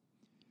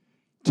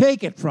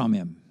 Take it from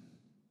him.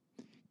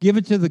 Give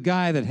it to the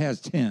guy that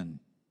has 10.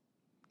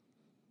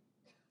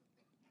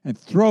 And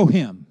throw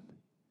him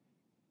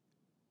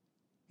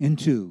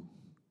into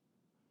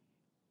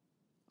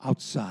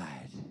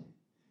outside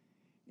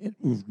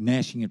with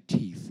gnashing of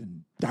teeth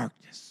and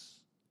darkness.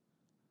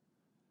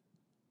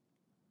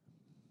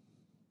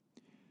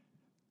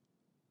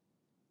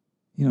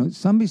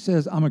 Somebody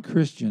says, I'm a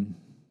Christian.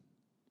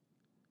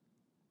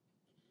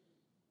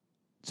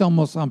 It's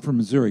almost, I'm from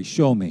Missouri.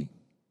 Show me.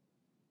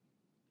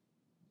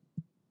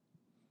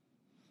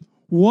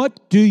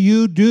 What do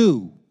you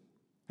do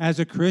as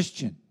a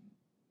Christian?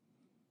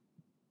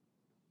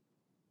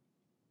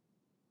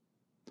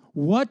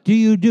 What do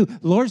you do? The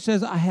Lord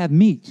says, I have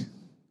meat.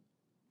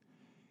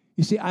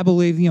 You see, I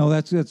believe,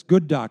 that's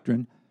good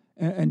doctrine.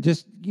 And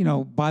just,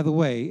 by the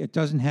way, it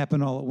doesn't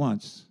happen all at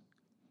once.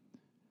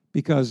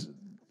 Because,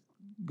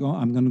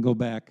 I'm going to go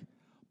back.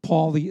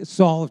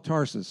 Saul of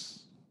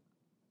Tarsus.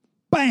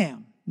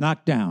 Bam!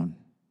 Knocked down.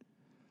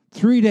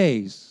 3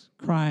 days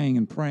crying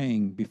and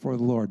praying before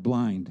the Lord,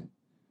 blind.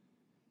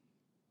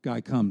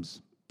 Guy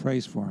comes,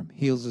 prays for him,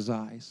 heals his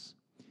eyes.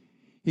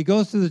 He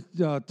goes to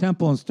the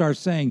temple and starts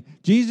saying,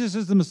 Jesus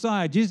is the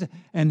Messiah. Jesus,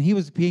 and he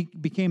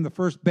became the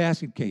first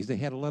basket case. They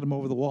had to let him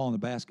over the wall in the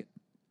basket.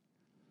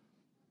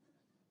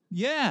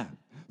 Yeah.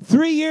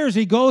 3 years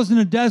he goes in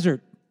the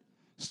desert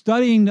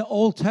studying the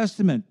Old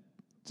Testament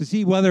to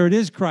see whether it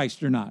is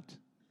Christ or not.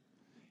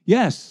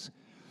 Yes.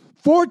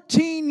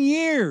 14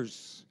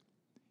 years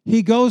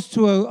he goes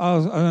to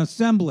an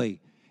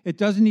assembly. It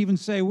doesn't even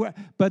say where,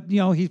 but,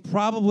 he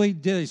probably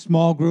did a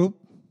small group,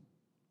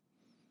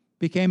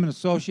 became an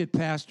associate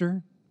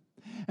pastor.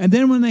 And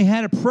then when they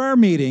had a prayer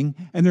meeting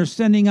and they're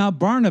sending out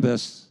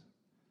Barnabas,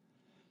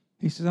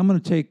 he says, I'm going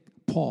to take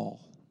Paul.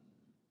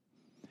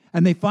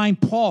 And they find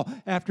Paul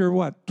after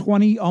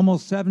 20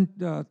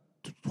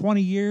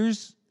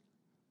 years.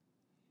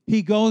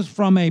 He goes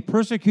from a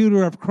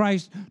persecutor of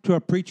Christ to a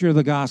preacher of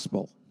the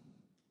gospel.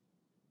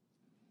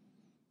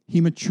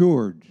 He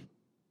matured.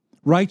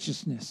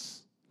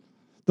 Righteousness.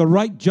 The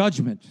right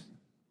judgment.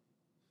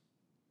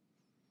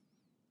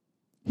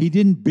 He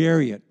didn't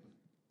bury it.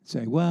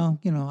 Say, well,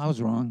 I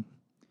was wrong.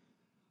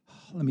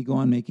 Let me go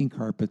on making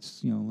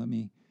carpets. Let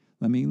me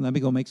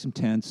go make some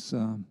tents.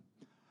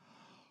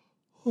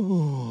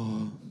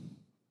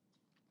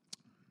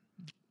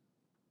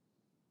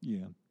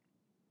 Yeah.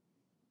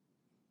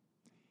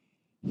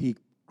 He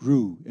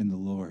grew in the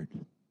Lord.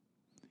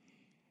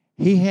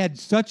 He had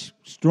such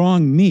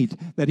strong meat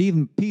that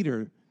even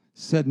Peter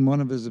said in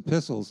one of his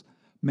epistles,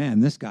 man,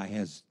 this guy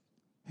has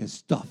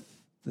stuff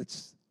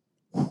that's,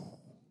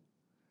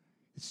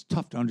 it's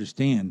tough to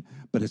understand,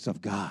 but it's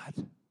of God.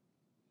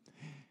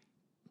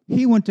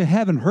 He went to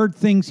heaven, heard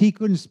things he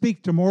couldn't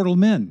speak to mortal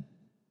men.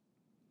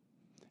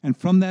 And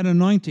from that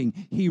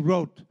anointing, he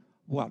wrote,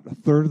 a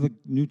third of the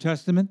New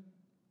Testament?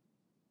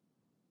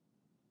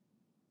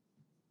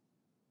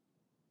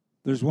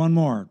 There's one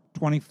more,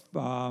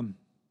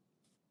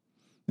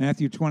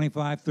 Matthew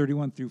 25,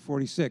 31 through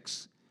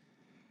 46.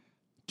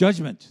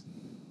 Judgment.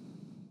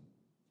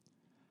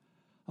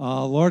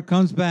 Lord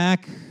comes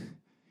back.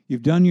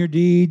 You've done your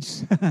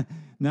deeds.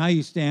 Now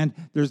you stand.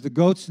 There's the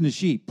goats and the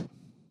sheep.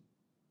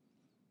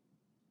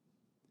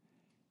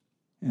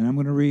 And I'm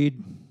going to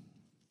read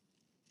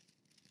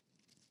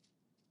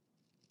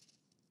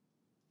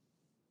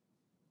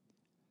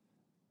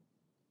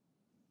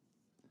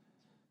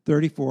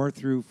 34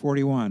 through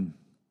 41.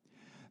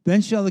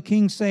 Then shall the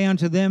king say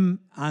unto them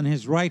on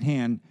his right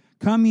hand,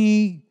 come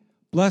ye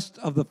blessed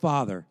of the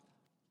Father.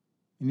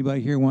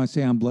 Anybody here want to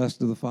say I'm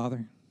blessed of the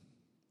Father?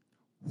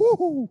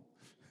 Woo-hoo.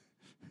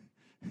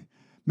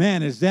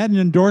 Man, is that an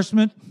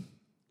endorsement?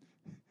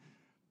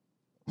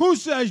 Who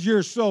says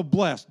you're so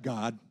blessed,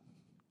 God?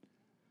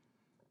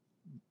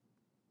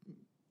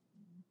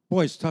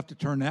 Boy, it's tough to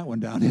turn that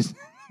one down, isn't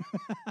it?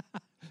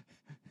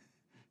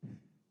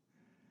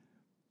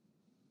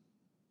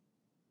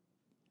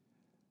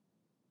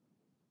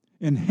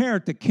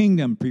 Inherit the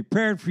kingdom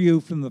prepared for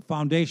you from the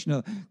foundation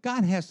of...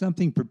 God has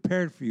something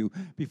prepared for you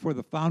before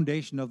the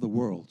foundation of the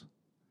world.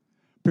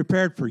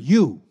 Prepared for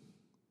you.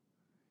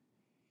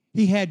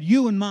 He had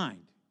you in mind.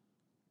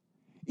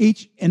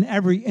 Each and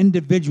every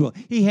individual.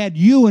 He had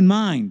you in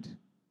mind.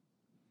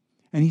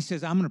 And he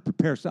says, I'm going to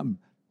prepare something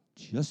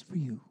just for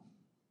you.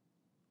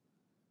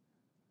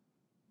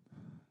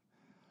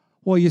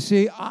 Well, you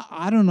see,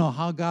 I don't know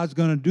how God's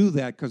going to do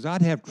that because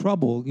I'd have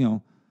trouble,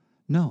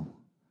 No.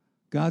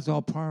 God's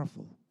all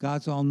powerful.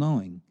 God's all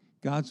knowing.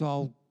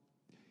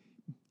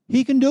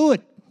 He can do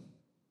it.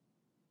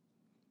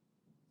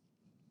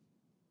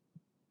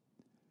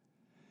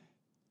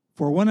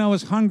 For when I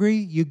was hungry,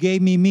 you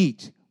gave me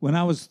meat. When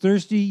I was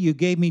thirsty, you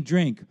gave me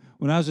drink.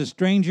 When I was a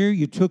stranger,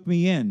 you took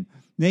me in.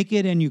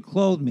 Naked, and you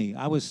clothed me.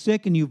 I was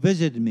sick, and you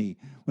visited me.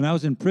 When I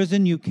was in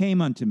prison, you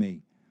came unto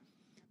me.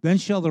 Then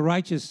shall the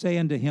righteous say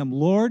unto him,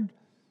 Lord,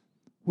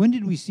 when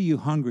did we see you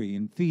hungry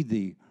and feed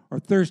thee, or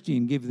thirsty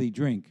and give thee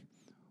drink?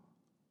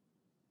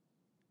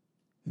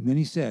 And then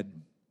he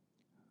said,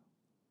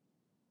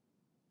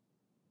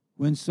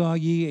 when saw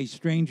ye a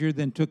stranger,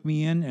 then took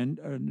me in,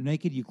 and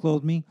naked, you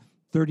clothed me?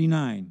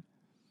 39.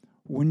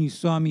 When you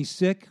saw me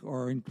sick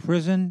or in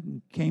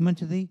prison, came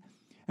unto thee?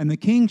 And the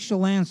king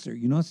shall answer.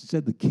 You notice it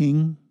said the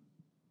king?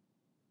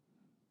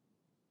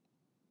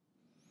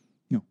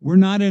 We're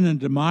not in a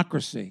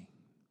democracy.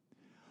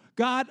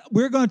 God,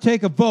 we're going to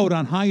take a vote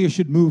on how you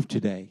should move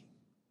today.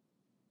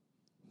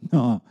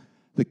 No,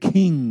 the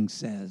king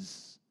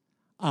says,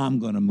 I'm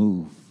going to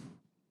move.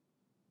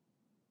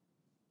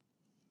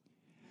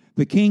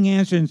 The king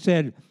answered and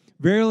said,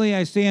 verily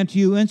I say unto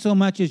you,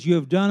 insomuch as you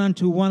have done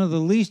unto one of the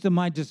least of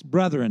my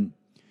brethren,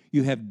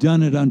 you have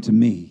done it unto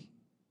me.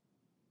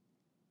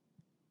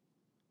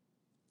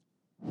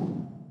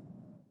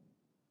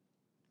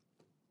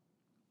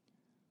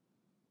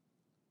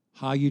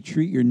 How you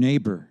treat your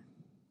neighbor.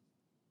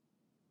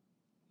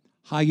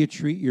 How you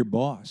treat your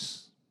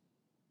boss.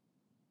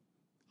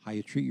 How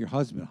you treat your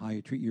husband. How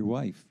you treat your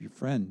wife, your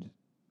friend.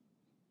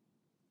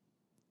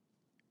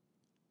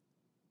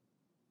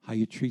 How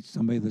you treat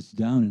somebody that's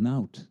down and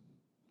out.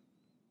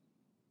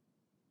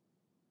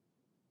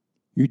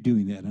 You're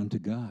doing that unto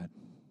God.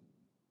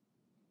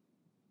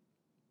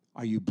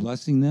 Are you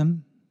blessing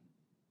them?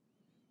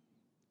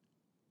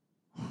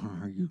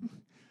 you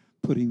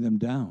putting them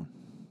down?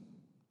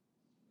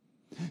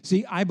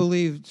 See, I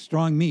believe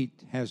strong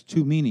meat has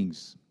two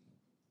meanings.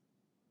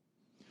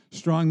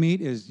 Strong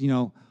meat is,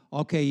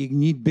 okay, you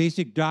need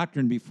basic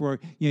doctrine before,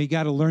 you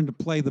got to learn to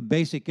play the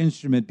basic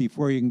instrument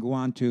before you can go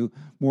on to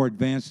more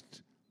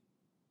advanced.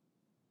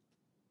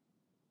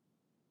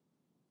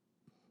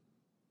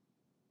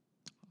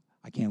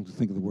 I can't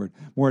think of the word,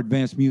 more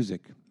advanced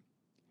music.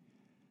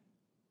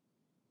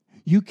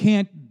 You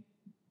can't,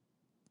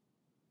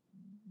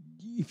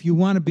 if you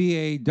want to be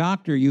a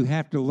doctor, you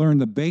have to learn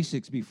the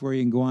basics before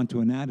you can go on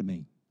to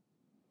anatomy.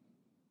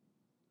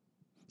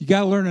 You got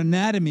to learn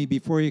anatomy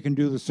before you can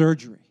do the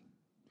surgery.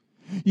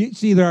 You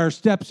see, there are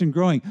steps in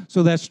growing.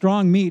 So that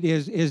strong meat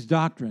is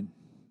doctrine.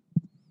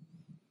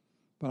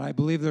 But I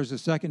believe there's a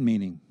second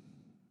meaning.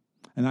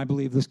 And I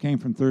believe this came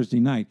from Thursday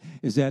night,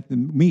 is that the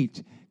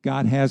meat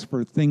God has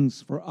for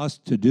things for us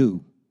to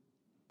do,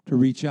 to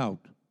reach out.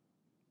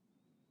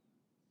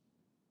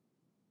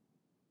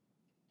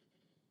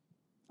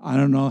 I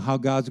don't know how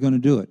God's going to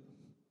do it.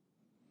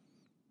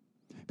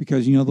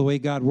 Because you know the way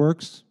God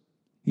works?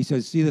 He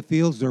says, see the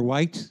fields, they're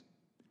white.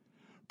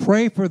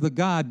 Pray for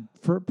God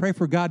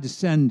to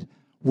send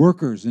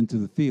workers into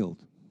the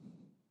field.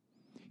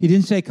 He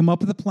didn't say come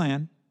up with a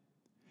plan,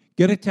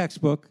 get a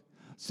textbook,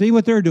 see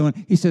what they're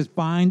doing. He says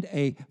find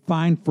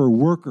for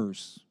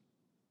workers.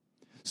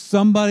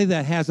 Somebody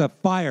that has a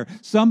fire,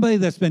 somebody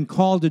that's been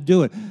called to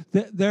do it.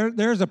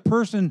 There's a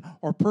person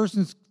or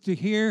persons to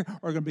hear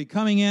are going to be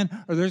coming in,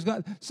 or there's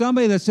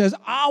somebody that says,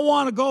 I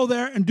want to go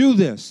there and do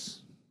this.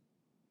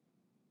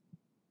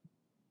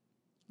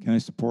 Can I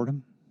support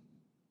them?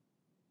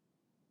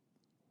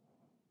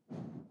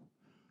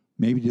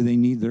 Maybe do they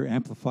need their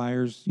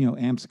amplifiers,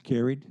 amps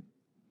carried,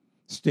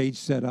 stage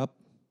set up,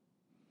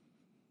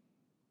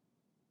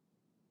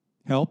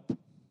 help,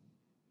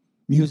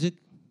 music?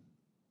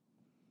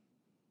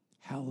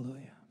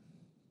 Hallelujah.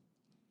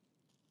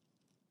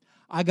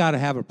 I got to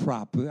have a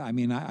prop. I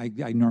mean, I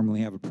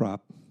normally have a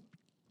prop.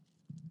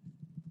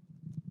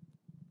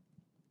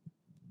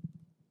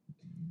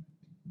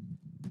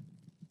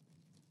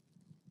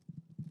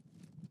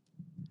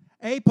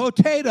 A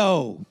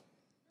potato.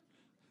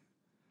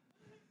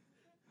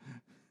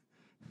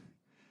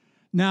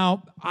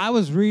 Now, I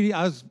was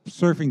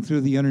surfing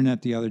through the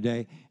internet the other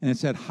day, and it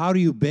said, how do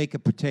you bake a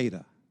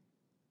potato?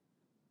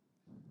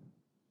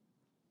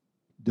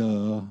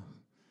 Duh.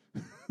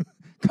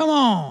 Come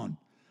on.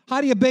 How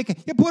do you bake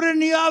it? You put it in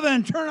the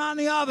oven. Turn on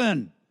the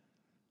oven.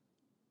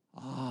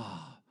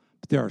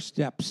 But there are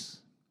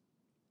steps.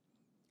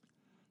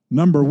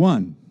 Number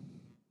one,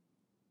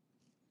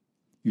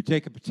 you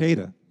take a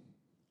potato.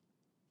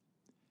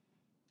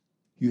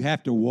 You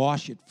have to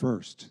wash it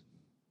first.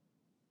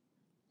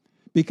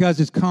 Because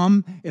it's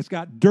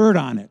got dirt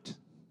on it.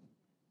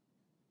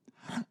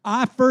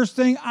 First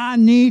thing I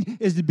need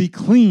is to be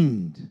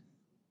cleaned.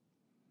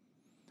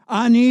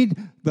 I need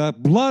the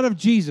blood of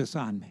Jesus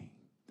on me.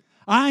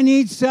 I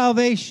need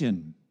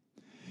salvation.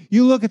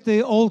 You look at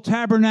the old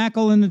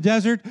tabernacle in the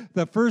desert,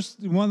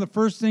 one of the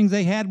first things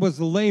they had was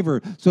the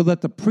laver so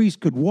that the priest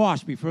could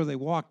wash before they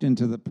walked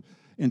into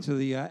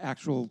the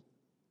actual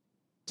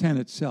tent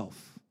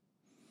itself.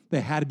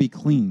 They had to be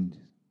cleaned.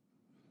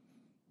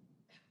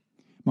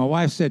 My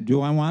wife said,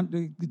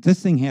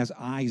 this thing has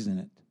eyes in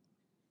it.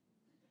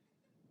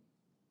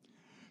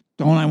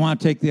 Don't I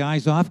want to take the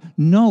eyes off?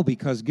 No,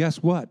 because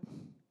guess what?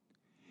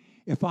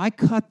 If I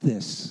cut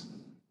this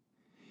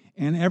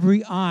and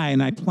every eye,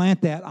 and I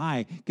plant that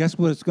eye, guess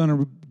what it's going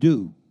to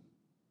do?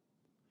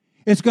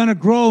 It's going to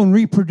grow and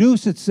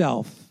reproduce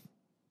itself.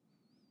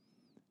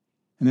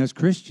 And as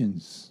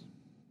Christians,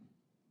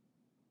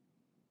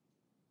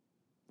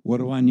 what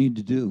do I need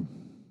to do?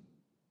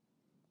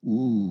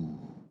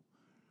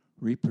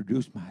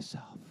 Reproduce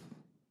myself.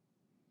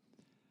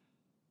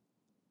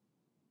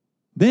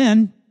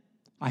 Then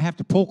I have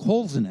to poke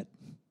holes in it.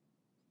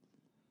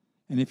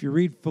 And if you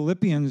read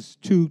Philippians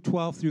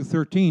 2:12 through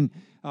 13,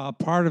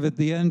 part of it,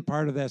 the end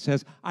part of that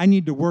says, I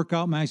need to work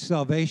out my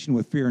salvation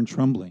with fear and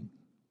trembling.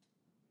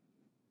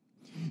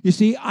 You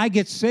see, I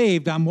get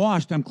saved, I'm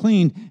washed, I'm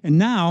clean, and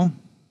now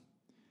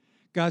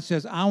God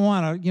says, I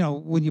want to,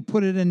 when you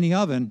put it in the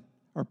oven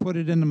or put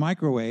it in the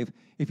microwave,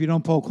 if you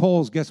don't poke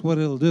holes, guess what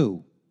it'll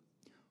do?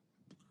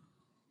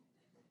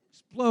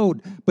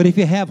 Explode. But if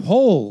you have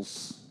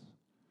holes,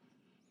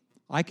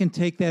 I can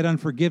take that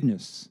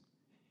unforgiveness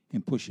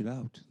and push it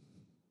out.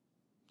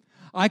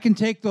 I can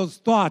take those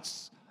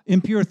thoughts,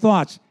 impure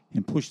thoughts,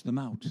 and push them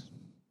out.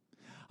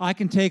 I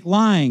can take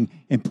lying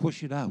and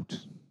push it out.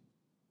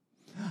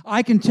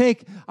 I can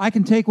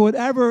take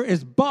whatever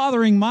is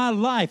bothering my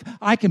life,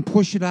 I can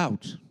push it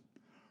out.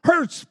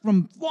 Hurts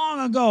from long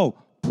ago,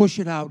 push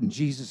it out in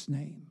Jesus'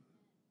 name.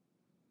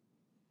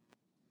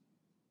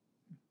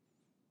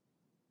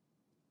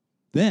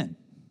 Then,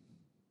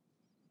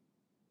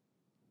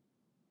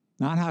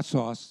 not hot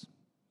sauce,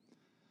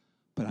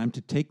 but I'm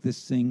to take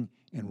this thing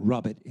and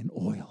rub it in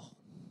oil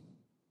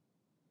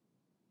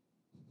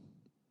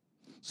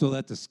so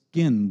that the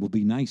skin will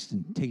be nice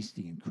and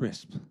tasty and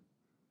crisp.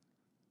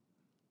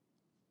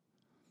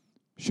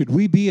 Should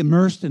we be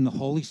immersed in the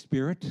Holy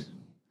Spirit?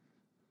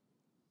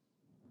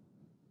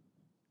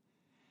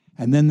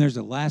 And then there's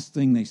the last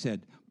thing they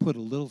said, put a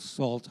little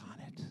salt on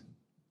it.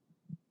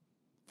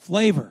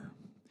 Flavor.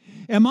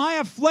 Am I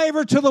a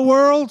flavor to the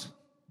world?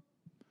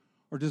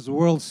 Or does the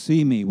world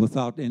see me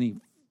without any,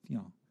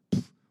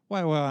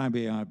 why would I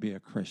be a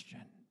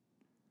Christian?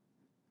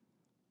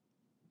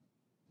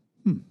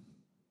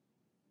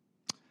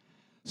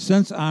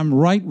 Since I'm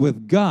right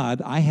with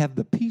God, I have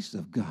the peace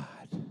of God.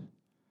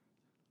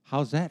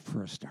 How's that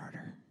for a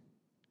starter?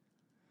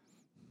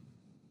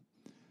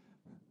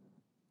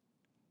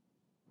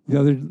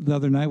 The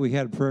other night we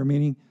had a prayer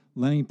meeting.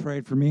 Lenny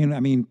prayed for me,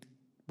 and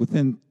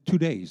within 2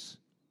 days,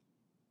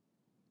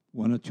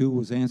 one or two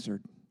was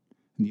answered,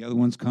 and the other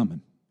one's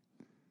coming.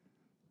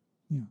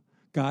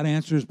 God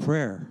answers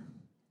prayer.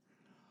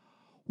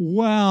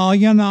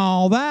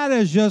 Well, that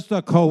is just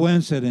a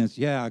coincidence.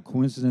 Yeah, a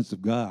coincidence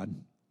of God.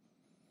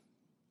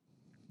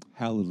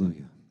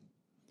 Hallelujah.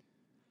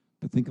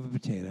 But think of a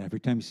potato. Every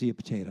time you see a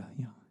potato,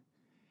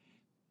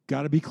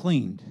 got to be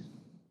cleaned.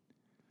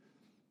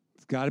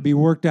 It's got to be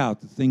worked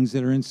out. The things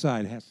that are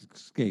inside has to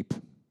escape.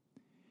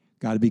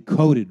 Got to be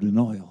coated in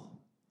oil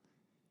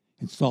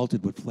and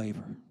salted with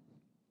flavor.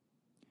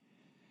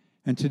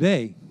 And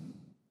today,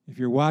 if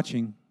you're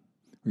watching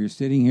or you're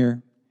sitting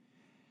here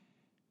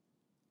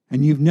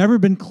and you've never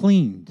been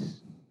cleaned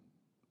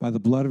by the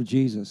blood of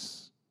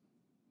Jesus,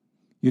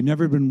 you've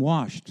never been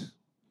washed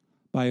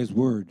by his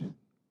word,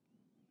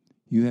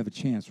 you have a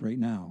chance right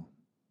now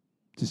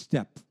to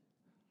step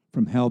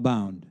from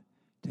hell-bound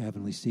to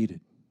heavenly seated.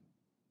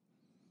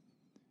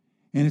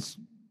 And it's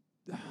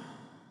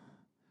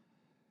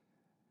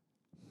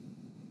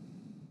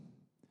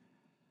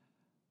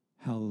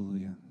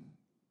hallelujah.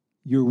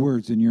 Your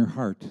words in your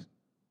heart.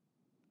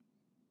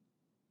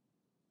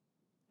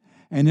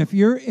 And if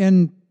you're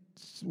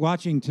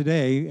watching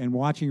today and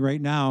watching right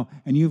now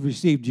and you've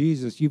received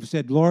Jesus, you've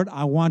said, Lord,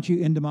 I want you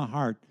into my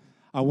heart.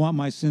 I want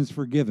my sins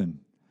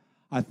forgiven.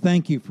 I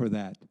thank you for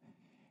that.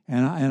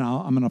 And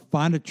I'm going to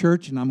find a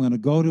church, and I'm going to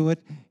go to it,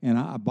 and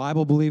a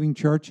Bible-believing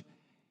church.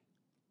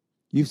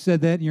 You've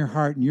said that in your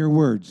heart, in your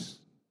words.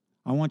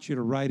 I want you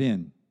to write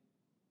in.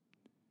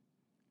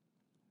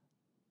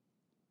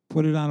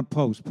 Put it on a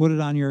post. Put it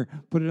on your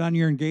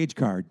engaged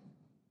card.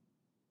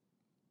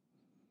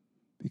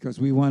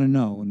 Because we want to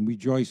know and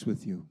rejoice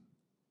with you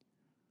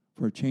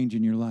for a change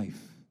in your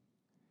life.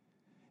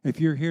 If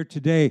you're here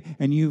today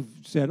and you've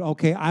said,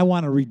 okay, I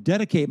want to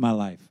rededicate my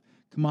life,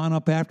 come on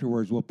up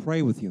afterwards. We'll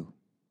pray with you.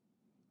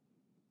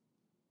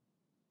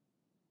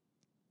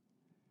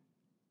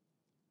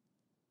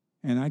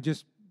 And I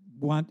just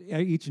want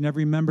each and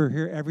every member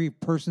here, every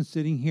person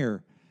sitting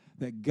here,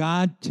 that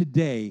God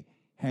today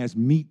has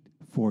meat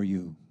for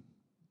you.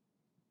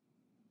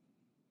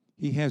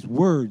 He has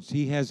words.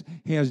 He has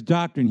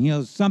doctrine. He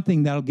has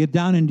something that'll get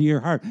down into your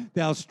heart,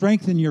 that'll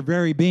strengthen your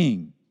very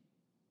being.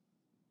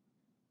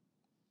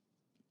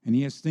 And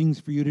he has things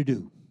for you to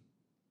do.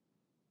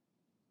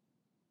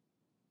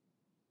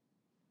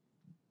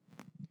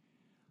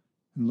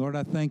 And Lord,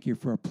 I thank you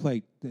for a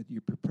plate that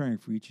you're preparing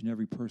for each and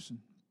every person.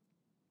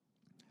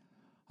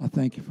 I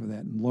thank you for that.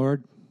 And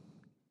Lord,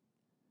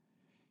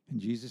 in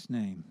Jesus'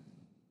 name,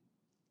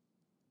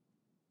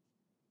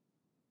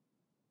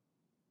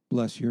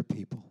 bless your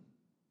people.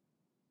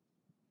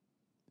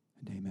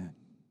 And amen.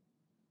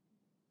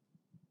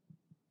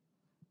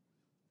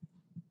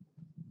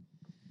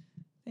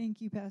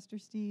 Thank you, Pastor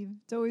Steve.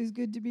 It's always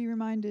good to be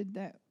reminded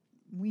that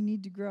we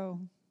need to grow,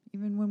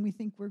 even when we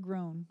think we're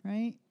grown,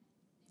 right?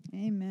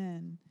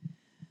 Amen.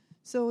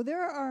 So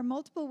there are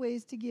multiple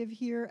ways to give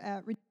here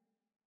at